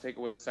people want to take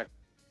away the Second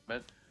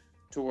Amendment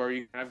to where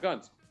you can have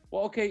guns.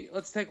 Well, okay,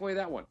 let's take away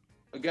that one.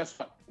 But guess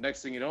what?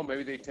 Next thing you know,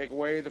 maybe they take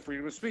away the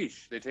freedom of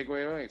speech. They take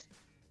away things.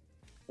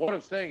 What I'm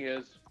saying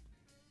is,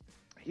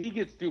 he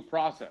gets due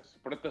process.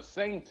 But at the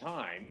same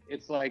time,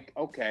 it's like,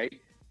 okay,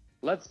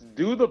 let's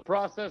do the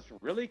process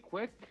really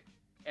quick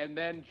and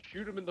then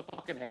shoot him in the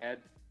fucking head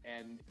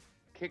and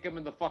kick him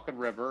in the fucking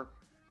river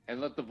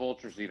and let the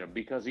vultures eat him,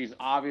 because he's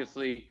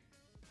obviously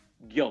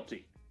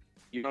guilty.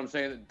 You know what I'm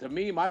saying? To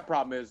me, my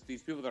problem is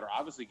these people that are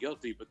obviously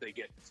guilty, but they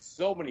get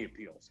so many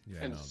appeals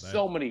and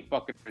so many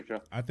fucking.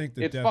 I think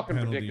the it's death fucking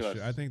penalty.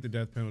 ridiculous. I think the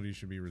death penalty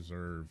should be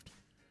reserved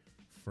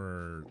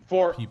for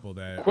For people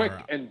that quick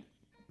are, and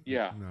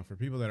yeah. no, for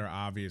people that are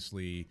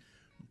obviously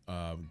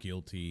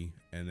guilty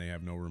and they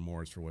have no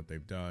remorse for what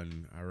they've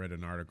done. I read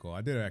an article. I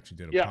actually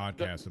did a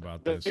podcast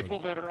about the this. people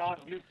that are on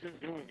YouTube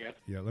doing it.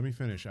 Yeah, let me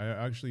finish. I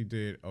actually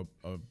did a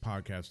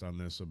podcast on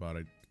this about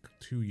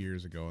 2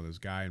 years ago. And this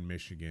guy in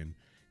Michigan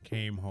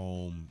came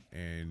home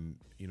and,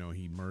 you know,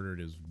 he murdered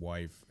his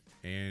wife,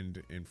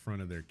 and in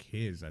front of their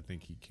kids, I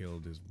think he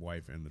killed his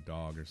wife and the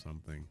dog or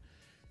something.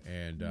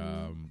 And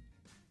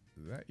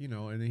that, you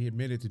know, and he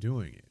admitted to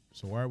doing it.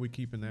 So why are we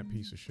keeping that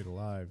piece of shit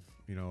alive?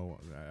 You know,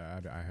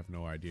 I have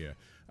no idea.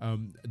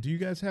 Do you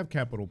guys have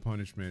capital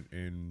punishment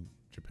in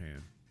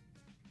Japan?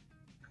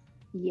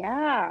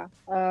 Yeah.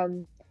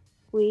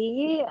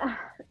 We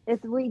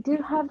do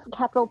have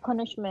capital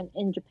punishment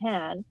in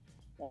Japan,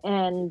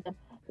 and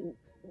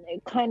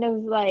it kind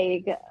of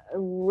like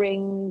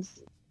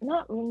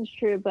not rings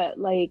true, but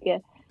like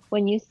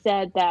when you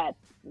said that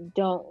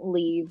don't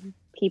leave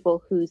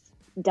people who's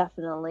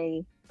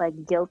definitely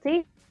like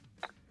guilty.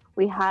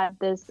 We had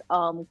this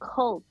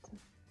cult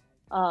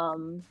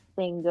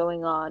thing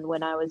going on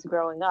when I was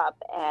growing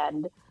up,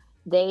 and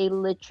they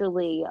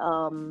literally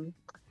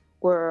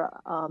were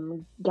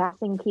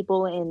gassing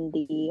people in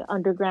the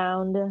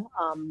underground,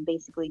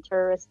 basically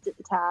terrorist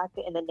attack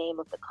in the name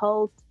of the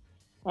cult,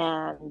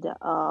 and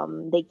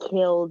they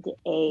killed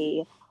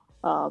the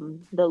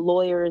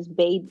lawyer's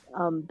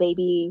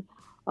baby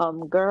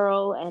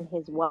girl and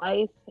his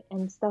wife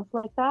and stuff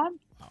like that.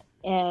 Wow.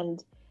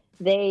 And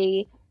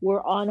they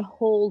were on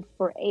hold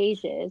for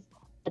ages,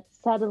 but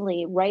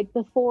suddenly, right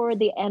before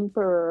the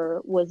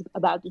emperor was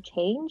about to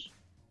change,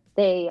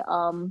 they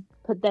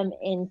put them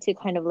into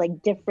kind of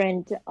like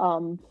different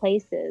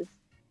places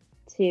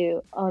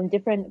to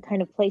different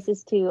kind of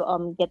places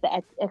to get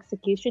the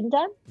execution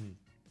done.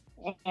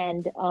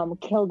 And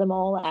kill them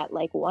all at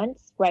like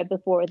once right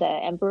before the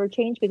emperor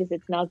change, because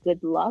it's not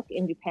good luck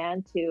in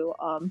Japan to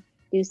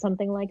do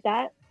something like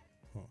that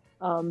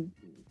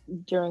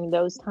during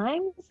those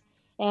times.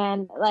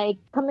 And like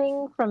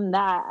coming from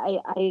that,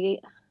 I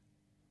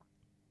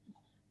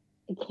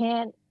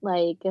can't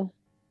like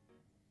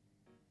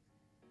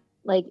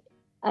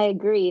I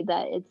agree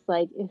that it's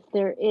like if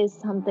there is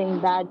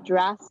something that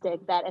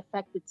drastic that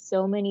affected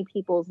so many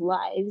people's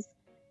lives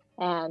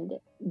and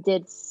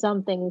did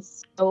something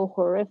so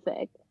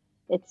horrific,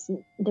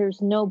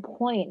 there's no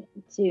point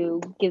to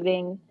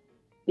being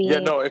Yeah,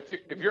 no, if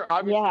you're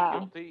obviously Yeah.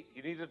 guilty,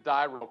 you need to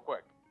die real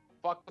quick.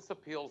 Fuck this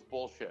appeals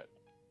bullshit.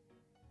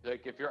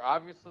 Like, if you're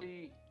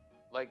obviously,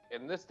 like,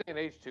 in this day and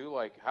age, too,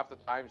 like, half the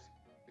times,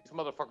 these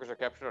motherfuckers are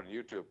captured on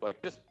YouTube. Like,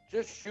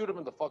 just shoot them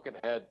in the fucking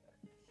head,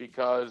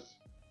 because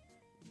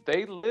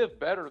they live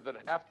better than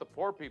half the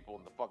poor people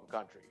in the fucking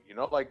country. You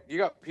know, like, you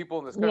got people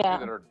in this country Yeah.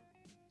 that are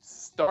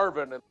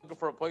starving and looking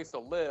for a place to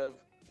live,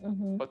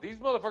 Mhm. but these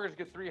motherfuckers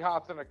get 3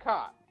 hots in a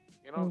cot.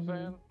 You know what I'm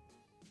saying?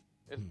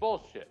 It's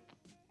bullshit.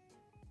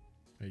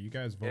 Hey, you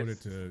guys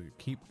voted to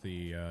keep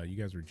the. You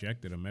guys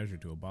rejected a measure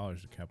to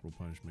abolish the capital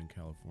punishment in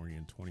California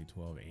in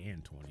 2012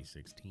 and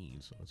 2016.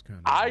 So it's kind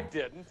of. I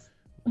didn't.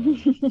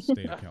 The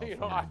state of California. You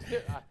know,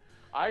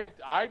 I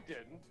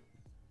didn't.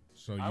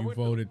 So I you went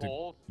to the voted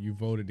polls. you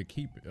voted to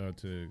keep you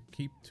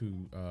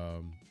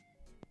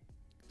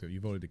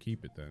voted to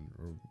keep it then,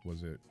 or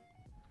was it?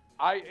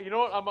 You know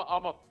what?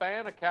 I'm a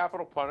fan of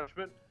capital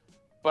punishment,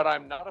 but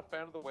I'm not a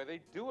fan of the way they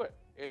do it.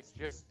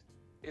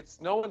 It's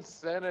no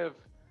incentive.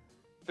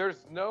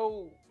 There's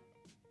no,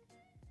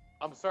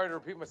 I'm sorry to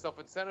repeat myself,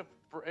 incentive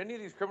for any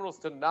of these criminals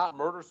to not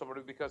murder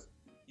somebody, because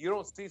you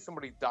don't see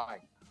somebody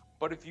dying.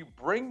 But if you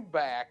bring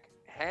back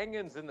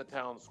hangings in the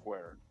town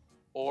square,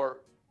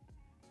 or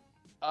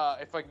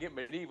if I can get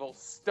medieval,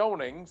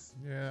 stonings.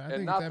 Yeah, I and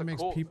think not that the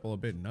makes cool- people a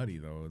bit nutty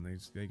though, and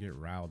they get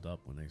riled up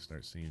when they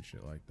start seeing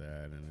shit like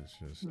that, and it's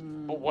just.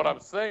 But what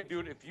I'm saying,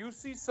 dude, if you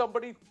see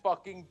somebody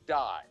fucking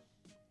die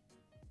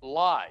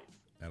live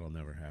That'll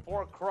never happen.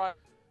 for a crime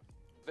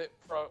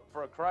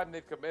for a crime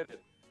they've committed,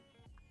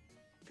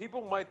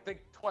 people might think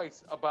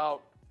twice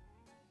about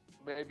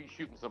maybe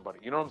shooting somebody.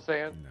 You know what I'm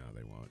saying? No,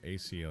 they won't.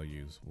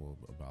 ACLUs will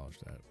abolish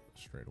that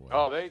straight away.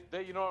 Oh, they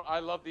you know, I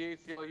love the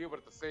ACLU, but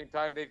at the same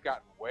time, they've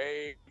gotten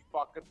way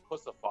fucking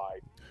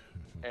pussified,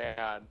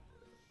 and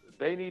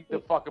they need to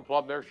fucking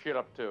plumb their shit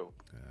up too.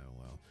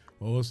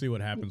 Well, we'll see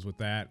what happens with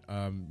that.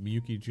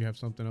 Miyuki, did you have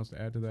something else to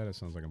add to that? It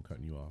sounds like I'm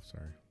cutting you off.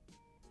 Sorry.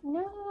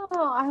 No,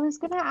 I was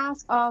gonna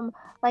ask,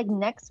 like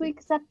next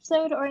week's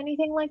episode or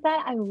anything like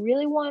that. I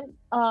really want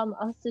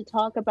us to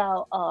talk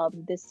about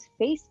this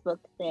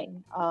Facebook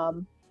thing.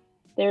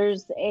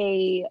 There's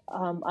an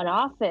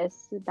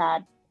office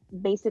that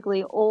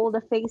basically all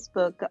the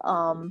Facebook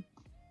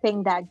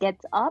thing that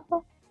gets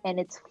up, and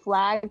it's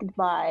flagged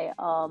by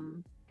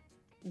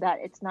that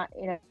it's not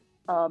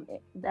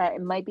that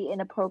it might be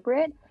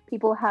inappropriate.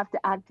 People have to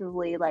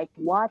actively like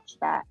watch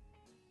that,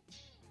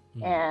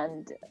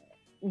 and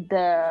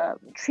the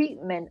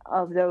treatment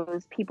of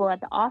those people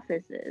at the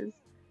offices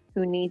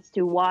who needs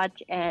to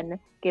watch and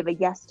give a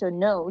yes or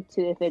no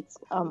to if it's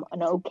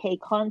an okay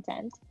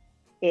content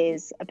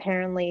is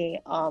apparently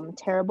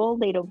terrible.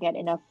 They don't get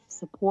enough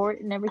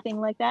support and everything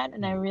like that.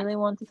 And I really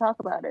want to talk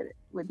about it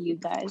with you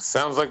guys.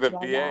 Sounds like the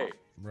about VA. that.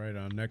 Right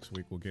on. Next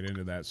week we'll get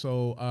into that.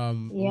 So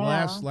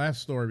Yeah.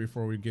 last story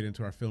before we get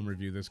into our film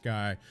review. This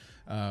guy,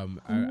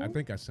 I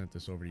think I sent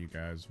this over to you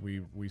guys. I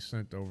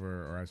sent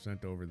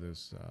over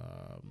this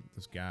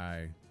this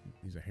guy.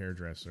 He's a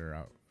hairdresser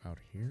out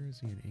here. Is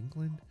he in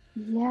England?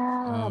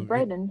 Yeah,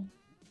 Brighton.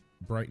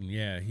 Brighton.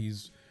 Yeah,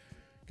 he's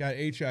got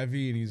HIV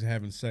and he's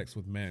having sex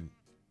with men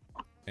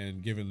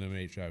and giving them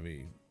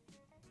HIV.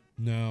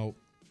 Now,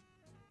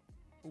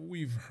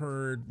 we've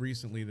heard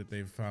recently that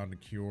they've found a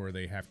cure.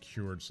 They have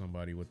cured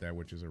somebody with that,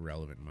 which is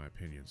irrelevant in my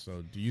opinion.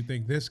 So do you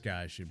think this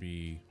guy should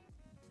be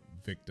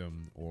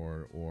victim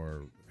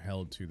or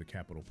held to the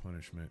capital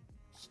punishment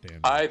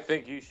standard? I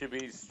think he should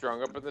be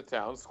strung up in the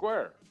town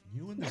square.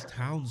 You in this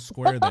town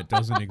square that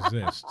doesn't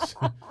exist.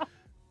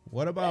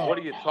 What What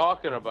are you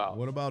talking about?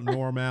 What about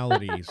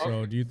normality?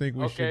 So do you think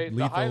we Okay, should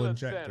the lethal Highland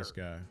inject Center. this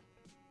guy?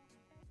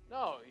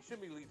 No, he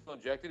shouldn't be lethal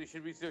injected. He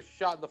should be just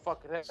shot in the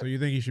fucking head. So you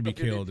think he should be Look,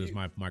 if killed? Is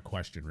you- my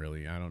question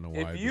really? I don't know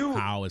If why. you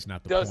How is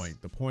not the does-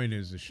 point. The point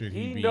is, should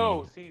he He be?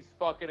 knows he's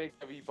fucking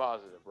HIV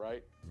positive,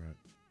 right? Right.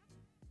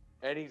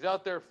 And he's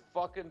out there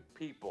fucking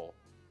people.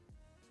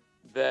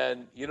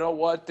 Then you know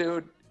what,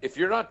 dude? If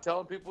you're not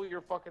telling people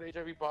you're fucking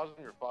HIV positive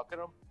and you're fucking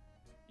them,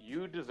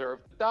 you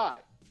deserve to die.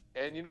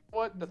 And you know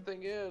what? The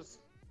thing is,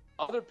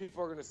 other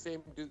people are going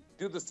to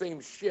do the same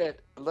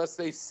shit unless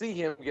they see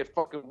him get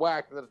fucking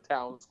whacked in the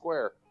town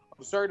square.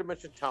 I'm sorry to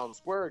mention town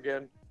square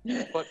again,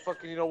 but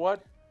fucking, you know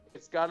what?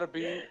 It's got to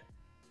be.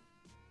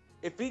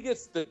 If he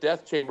gets the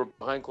death chamber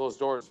behind closed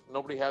doors,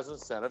 nobody has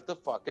incentive to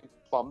fucking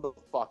plumb the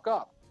fuck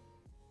up.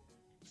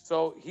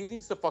 So he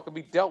needs to fucking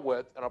be dealt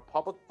with in a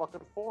public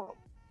fucking forum.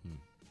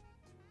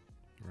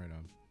 Right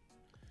on.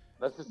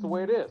 That's just the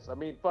way it is. I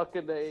mean,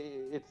 fucking,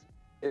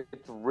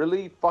 it's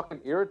really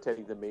fucking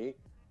irritating to me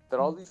that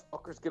all these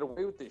fuckers get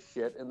away with this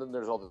shit, and then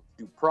there's all this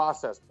due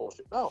process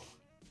bullshit. No,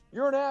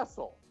 you're an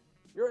asshole.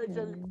 You're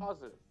HIV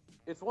positive.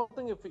 It's one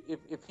thing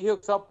if he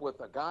hooks up with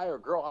a guy or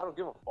girl, I don't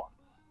give a fuck,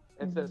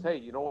 and says, hey,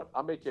 you know what,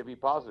 I'm HIV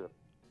positive,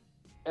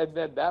 and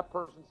then that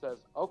person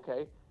says,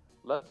 okay,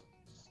 let's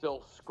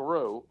still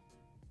screw,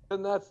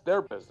 then that's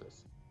their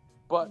business.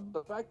 But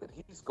the fact that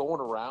he's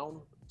going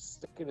around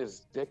sticking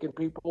his dick in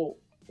people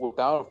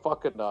without a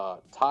fucking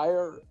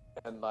tire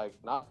and like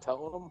not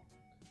telling them,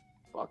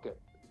 fuck it.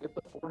 Get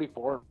the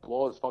 44 and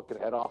blow his fucking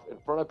head off in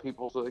front of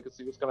people so they can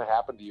see what's going to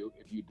happen to you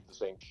if you do the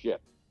same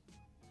shit.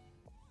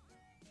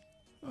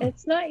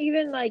 It's not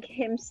even like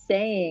him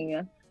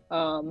saying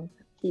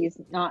he's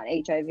not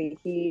HIV.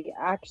 He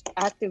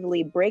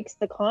actively breaks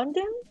the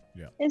condom,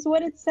 is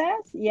what it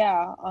says.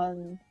 Yeah,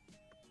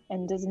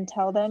 and doesn't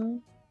tell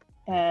them.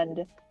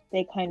 And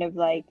they kind of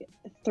like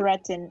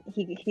threaten,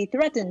 he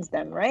threatens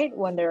them, right?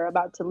 When they're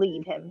about to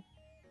leave him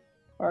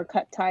or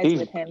cut ties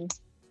with him.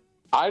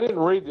 I didn't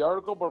read the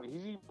article, but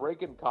he's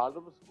breaking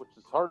condoms, which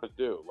is hard to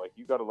do. Like,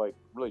 you got to like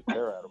really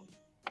tear at him.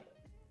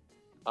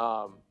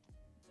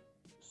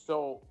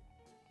 So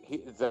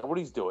is that what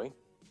he's doing?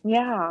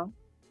 Yeah.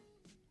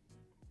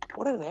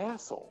 What an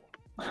asshole.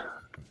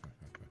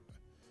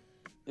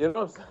 You know what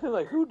I'm saying?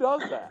 Like, who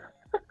does that?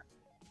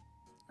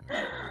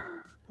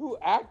 Who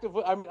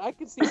actively, I mean, I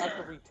can see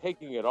actively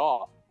taking it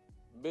off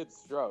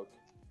mid-stroke,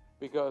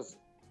 because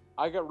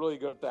I got really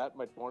good at that in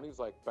my 20s,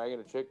 like banging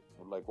a chick,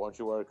 like, why don't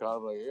you wear a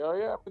condom? Like, oh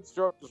yeah,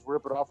 mid-stroke, just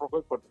rip it off real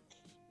quick. But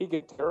he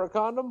can tear a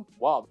condom?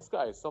 Wow, this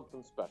guy is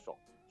something special.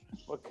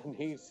 Look,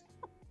 he's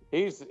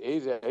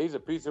a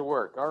piece of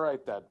work. All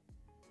right, then.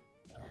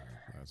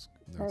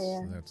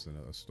 That's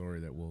a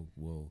story that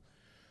we'll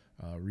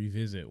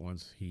revisit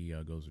once he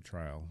goes to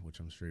trial, which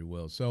I'm sure he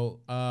will. So,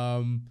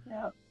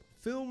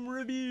 film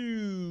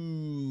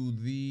review,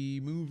 the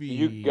movie.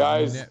 You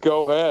guys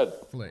go ahead.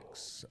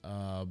 Netflix,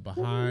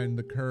 Behind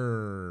the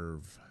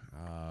Curve,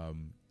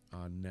 on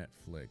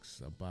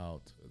Netflix,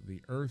 about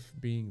the Earth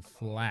being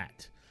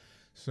flat.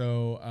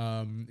 So,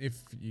 if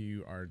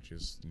you are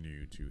just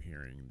new to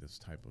hearing this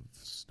type of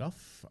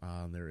stuff,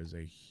 there is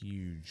a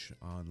huge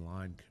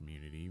online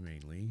community,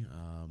 mainly,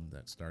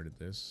 that started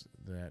this,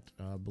 that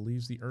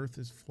believes the Earth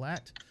is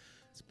flat.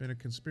 It's been a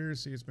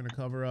conspiracy, it's been a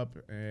cover-up,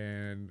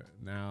 and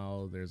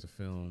now there's a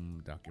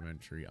film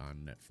documentary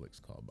on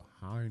Netflix called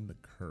Behind the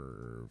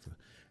Curve,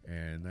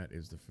 and that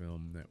is the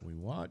film that we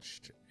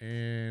watched,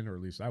 or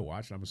at least I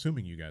watched. I'm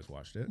assuming you guys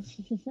watched it.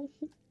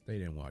 They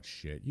didn't watch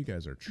shit. You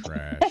guys are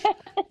trash.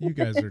 You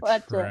guys are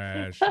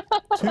trash.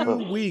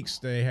 2 weeks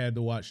they had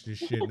to watch this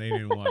shit, and they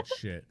didn't watch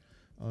shit.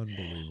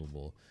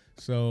 Unbelievable.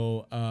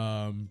 So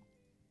now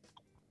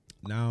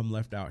I'm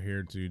left out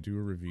here to do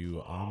a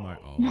review on my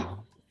own.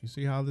 You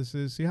see how this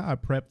is? See how I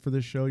prep for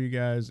this show, you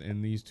guys?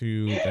 And these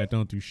two that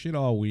don't do shit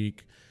all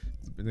week,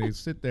 they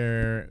sit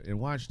there and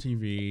watch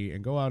TV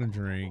and go out and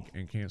drink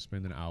and can't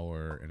spend an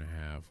hour and a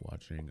half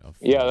watching a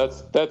film. Yeah,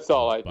 that's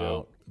all I do.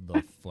 About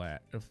the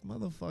flat. If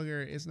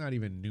motherfucker, it's not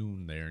even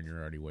noon there and you're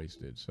already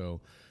wasted.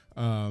 So,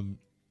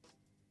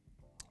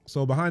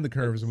 So Behind the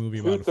Curve is a movie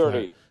about it's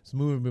a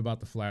movie about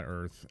the flat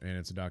Earth, and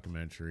it's a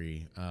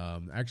documentary.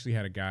 I actually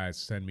had a guy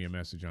send me a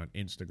message on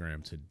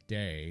Instagram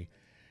today,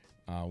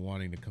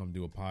 wanting to come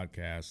do a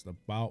podcast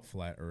about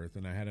flat Earth,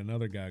 and I had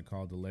another guy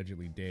called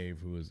Allegedly Dave,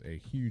 who is a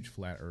huge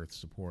flat Earth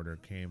supporter,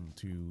 came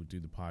to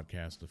do the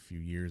podcast a few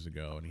years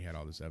ago, and he had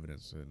all this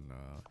evidence, and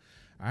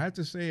I have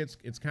to say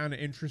it's kind of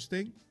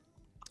interesting.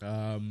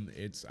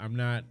 I'm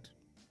not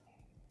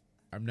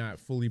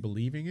fully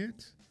believing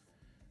it,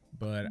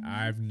 but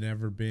I've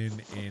never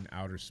been in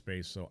outer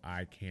space, so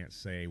I can't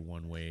say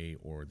one way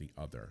or the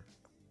other.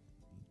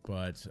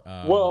 But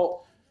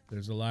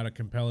there's a lot of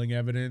compelling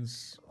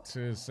evidence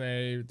to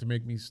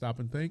make me stop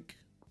and think.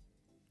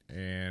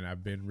 And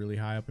I've been really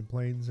high up in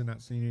planes and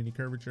not seen any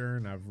curvature,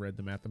 and I've read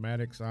the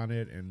mathematics on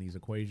it and these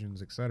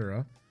equations,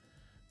 etc.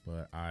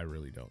 But I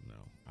really don't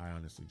know. I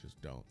honestly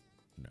just don't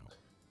know.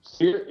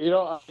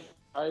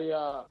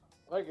 I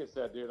like I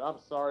said, dude, I'm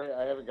sorry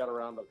I haven't got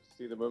around to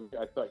see the movie.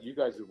 I thought you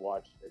guys would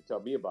watch and tell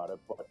me about it.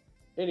 But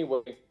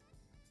anyway,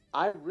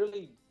 I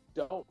really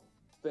don't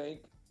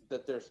think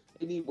that there's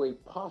any way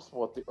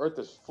possible that the Earth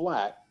is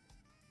flat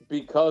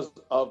because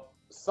of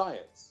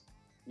science.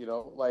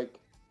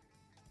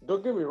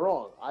 Don't get me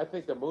wrong. I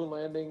think the moon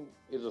landing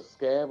is a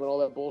scam and all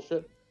that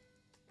bullshit.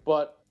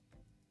 But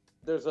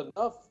there's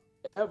enough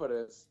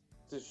evidence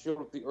to show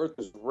that the Earth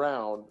is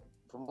round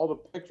from all the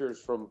pictures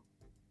from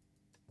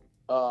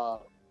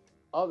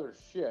other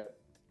shit,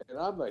 and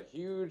I'm a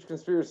huge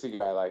conspiracy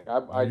guy.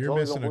 You're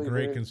missing a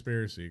great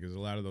conspiracy, because a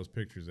lot of those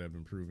pictures have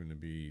been proven to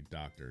be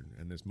doctored.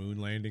 And this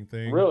moon landing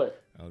thing,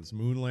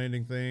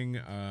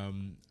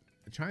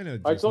 China.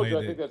 I told you,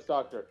 I think that's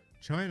doctored.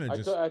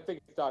 I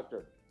think it's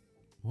doctored.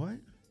 What?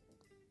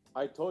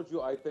 I told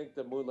you, I think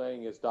the moon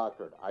landing is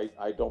doctored.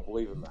 I don't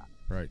believe in that.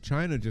 Right.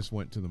 China just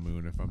went to the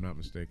moon, if I'm not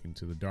mistaken,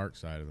 to the dark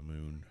side of the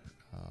moon,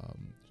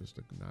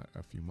 not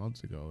a few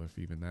months ago, if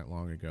even that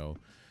long ago.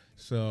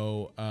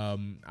 So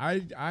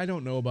I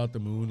don't know about the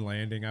moon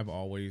landing. I've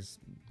always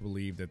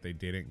believed that they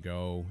didn't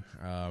go.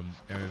 And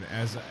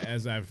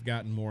as I've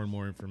gotten more and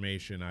more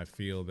information, I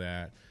feel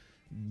that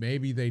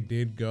maybe they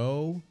did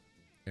go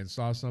and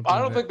saw something. I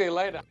don't think they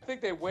landed. I think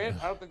they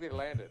went. I don't think they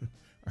landed.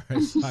 All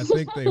right, so I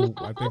think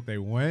they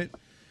went,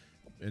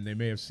 and they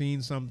may have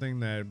seen something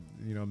that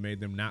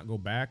made them not go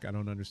back. I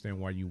don't understand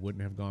why you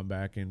wouldn't have gone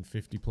back in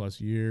 50 plus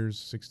years,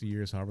 60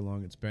 years, however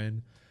long it's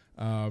been.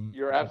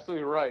 You're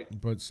absolutely right.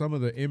 But some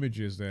of the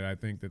images that I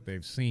think that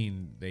they've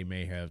seen, they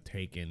may have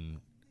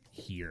taken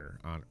here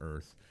on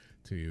Earth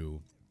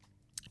to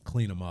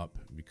clean them up,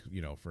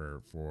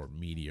 for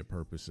media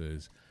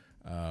purposes.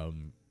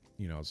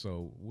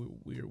 So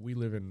we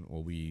live in,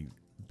 we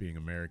being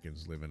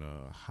Americans live in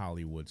a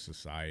Hollywood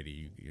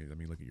society. I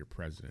mean, look at your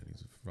president;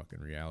 he's a fucking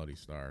reality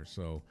star.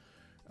 So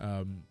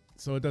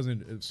it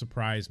doesn't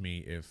surprise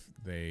me if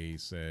they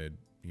said,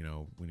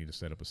 we need to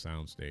set up a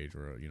sound stage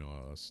or a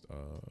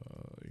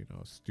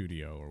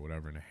studio or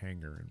whatever in a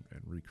hangar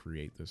and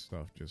recreate this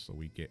stuff just so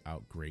we get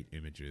out great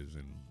images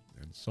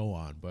and so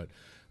on. But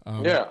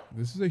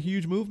this is a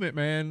huge movement,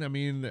 man. I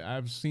mean,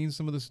 I've seen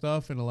some of the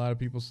stuff, and a lot of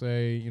people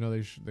say,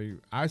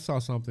 I saw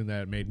something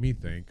that made me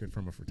think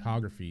from a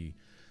photography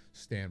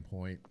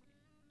standpoint.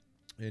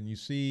 And you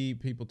see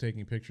people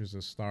taking pictures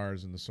of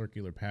stars in the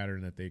circular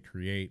pattern that they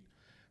create.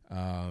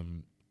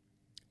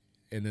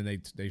 And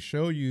then they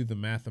show you the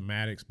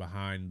mathematics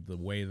behind the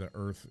way the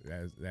Earth,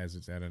 as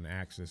it's at an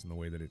axis, and the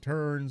way that it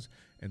turns,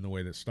 and the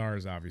way that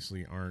stars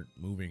obviously aren't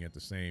moving at the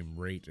same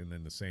rate and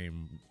in the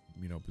same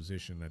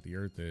position that the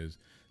Earth is.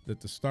 That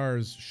the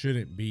stars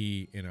shouldn't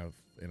be in a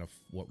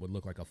what would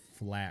look like a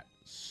flat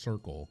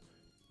circle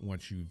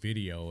once you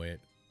video it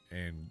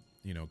and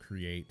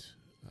create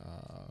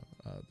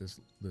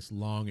this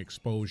long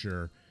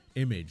exposure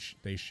image.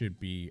 They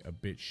should be a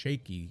bit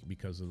shaky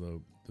because of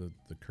the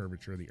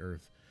curvature of the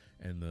Earth.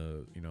 And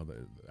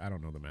I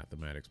don't know the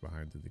mathematics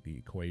behind the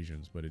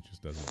equations, but it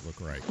just doesn't look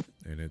right.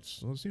 And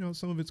it's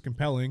some of it's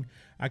compelling.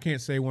 I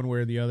can't say one way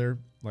or the other.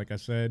 Like I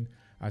said,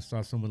 I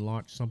saw someone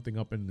launch something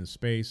up into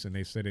space, and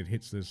they said it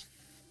hits this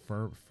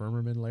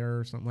firmament layer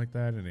or something like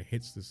that, and it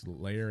hits this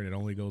layer, and it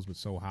only goes but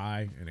so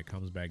high, and it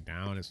comes back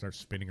down. It starts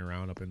spinning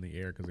around up in the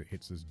air because it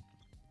hits this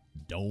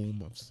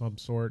dome of some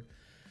sort.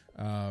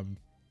 You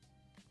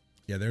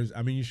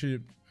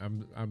should. I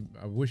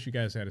wish you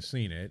guys had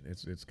seen it.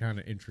 It's kind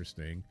of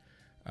interesting.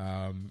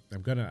 I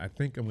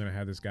think I'm gonna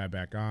have this guy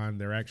back on.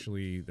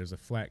 There's a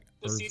flat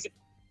Earth.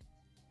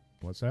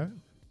 What's that?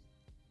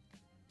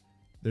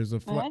 There's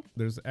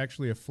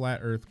actually a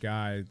flat Earth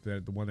guy,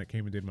 the one that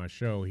came and did my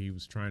show. He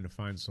was trying to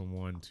find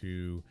someone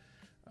to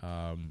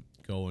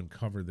go and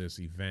cover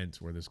this event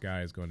where this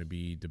guy is going to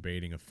be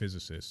debating a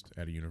physicist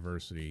at a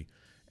university,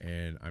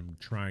 and I'm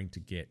trying to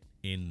get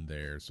in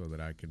there so that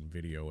I can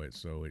video it.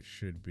 So it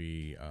should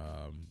be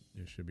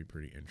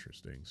pretty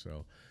interesting.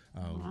 So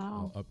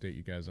Wow. I'll update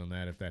you guys on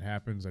that if that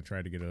happens. I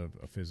tried to get a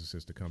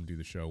physicist to come do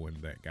the show when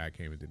that guy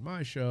came and did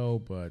my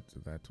show, but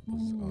that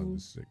was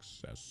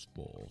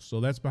unsuccessful.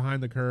 So that's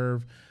Behind the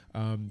Curve.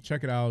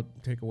 Check it out.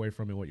 Take away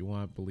from it what you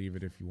want. Believe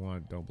it if you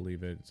want. Don't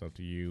believe it. It's up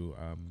to you.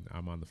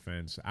 I'm on the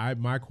fence.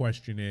 My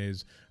question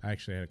is, I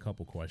actually had a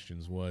couple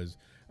questions, was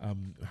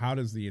how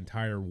does the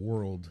entire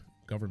world,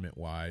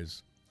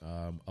 government-wise,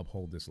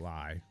 uphold this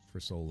lie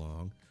for so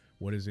long?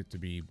 What is it to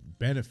be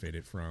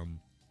benefited from,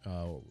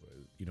 from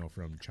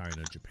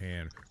China,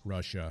 Japan,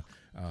 Russia,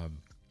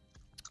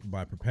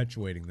 by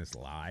perpetuating this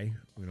lie?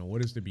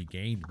 What is to be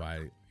gained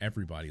by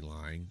everybody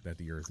lying that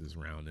the earth is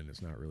round and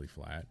it's not really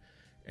flat?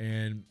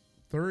 And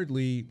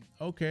thirdly,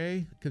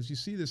 okay, because you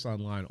see this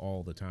online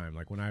all the time.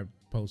 Like when I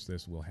post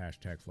this, we'll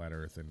hashtag flat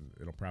earth and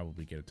it'll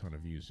probably get a ton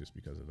of views just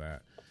because of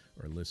that,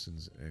 or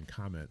listens and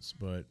comments.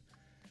 But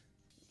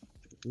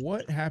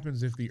what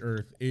happens if the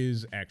earth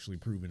is actually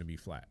proven to be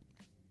flat?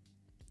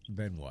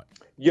 Then what?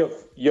 You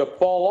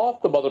fall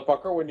off the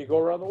motherfucker when you go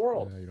around the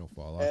world. You don't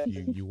fall off.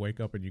 You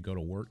wake up and you go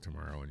to work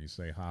tomorrow and you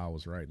say, "Ha, I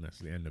was right," and that's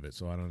the end of it.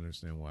 So I don't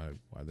understand why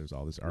there's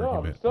all this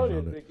argument. No, I'm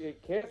telling you,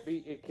 it can't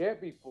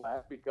be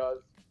flat, because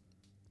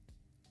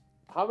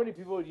how many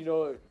people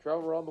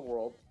travel around the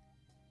world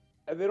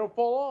and they don't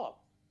fall off?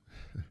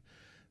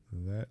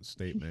 That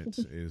statement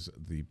is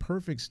the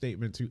perfect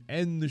statement to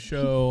end the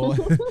show.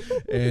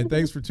 And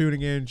thanks for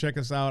tuning in. Check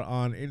us out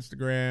on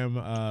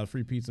Instagram,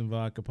 Free Pizza and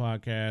Vodka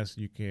Podcast.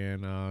 You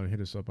can hit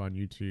us up on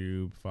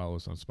YouTube. Follow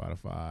us on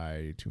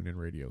Spotify, TuneIn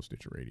Radio,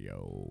 Stitcher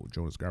Radio,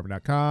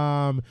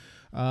 JonasGarvin.com,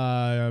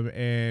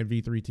 and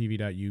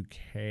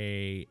v3tv.uk.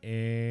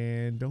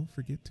 And don't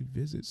forget to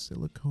visit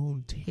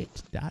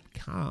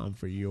siliconetit.com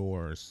for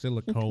your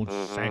silicone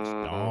sex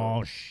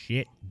doll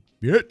shit,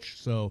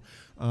 bitch. So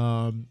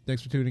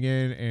thanks for tuning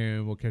in,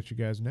 and we'll catch you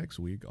guys next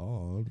week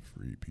on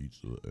Free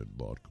Pizza and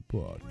Vodka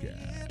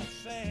Podcast.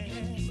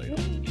 Later.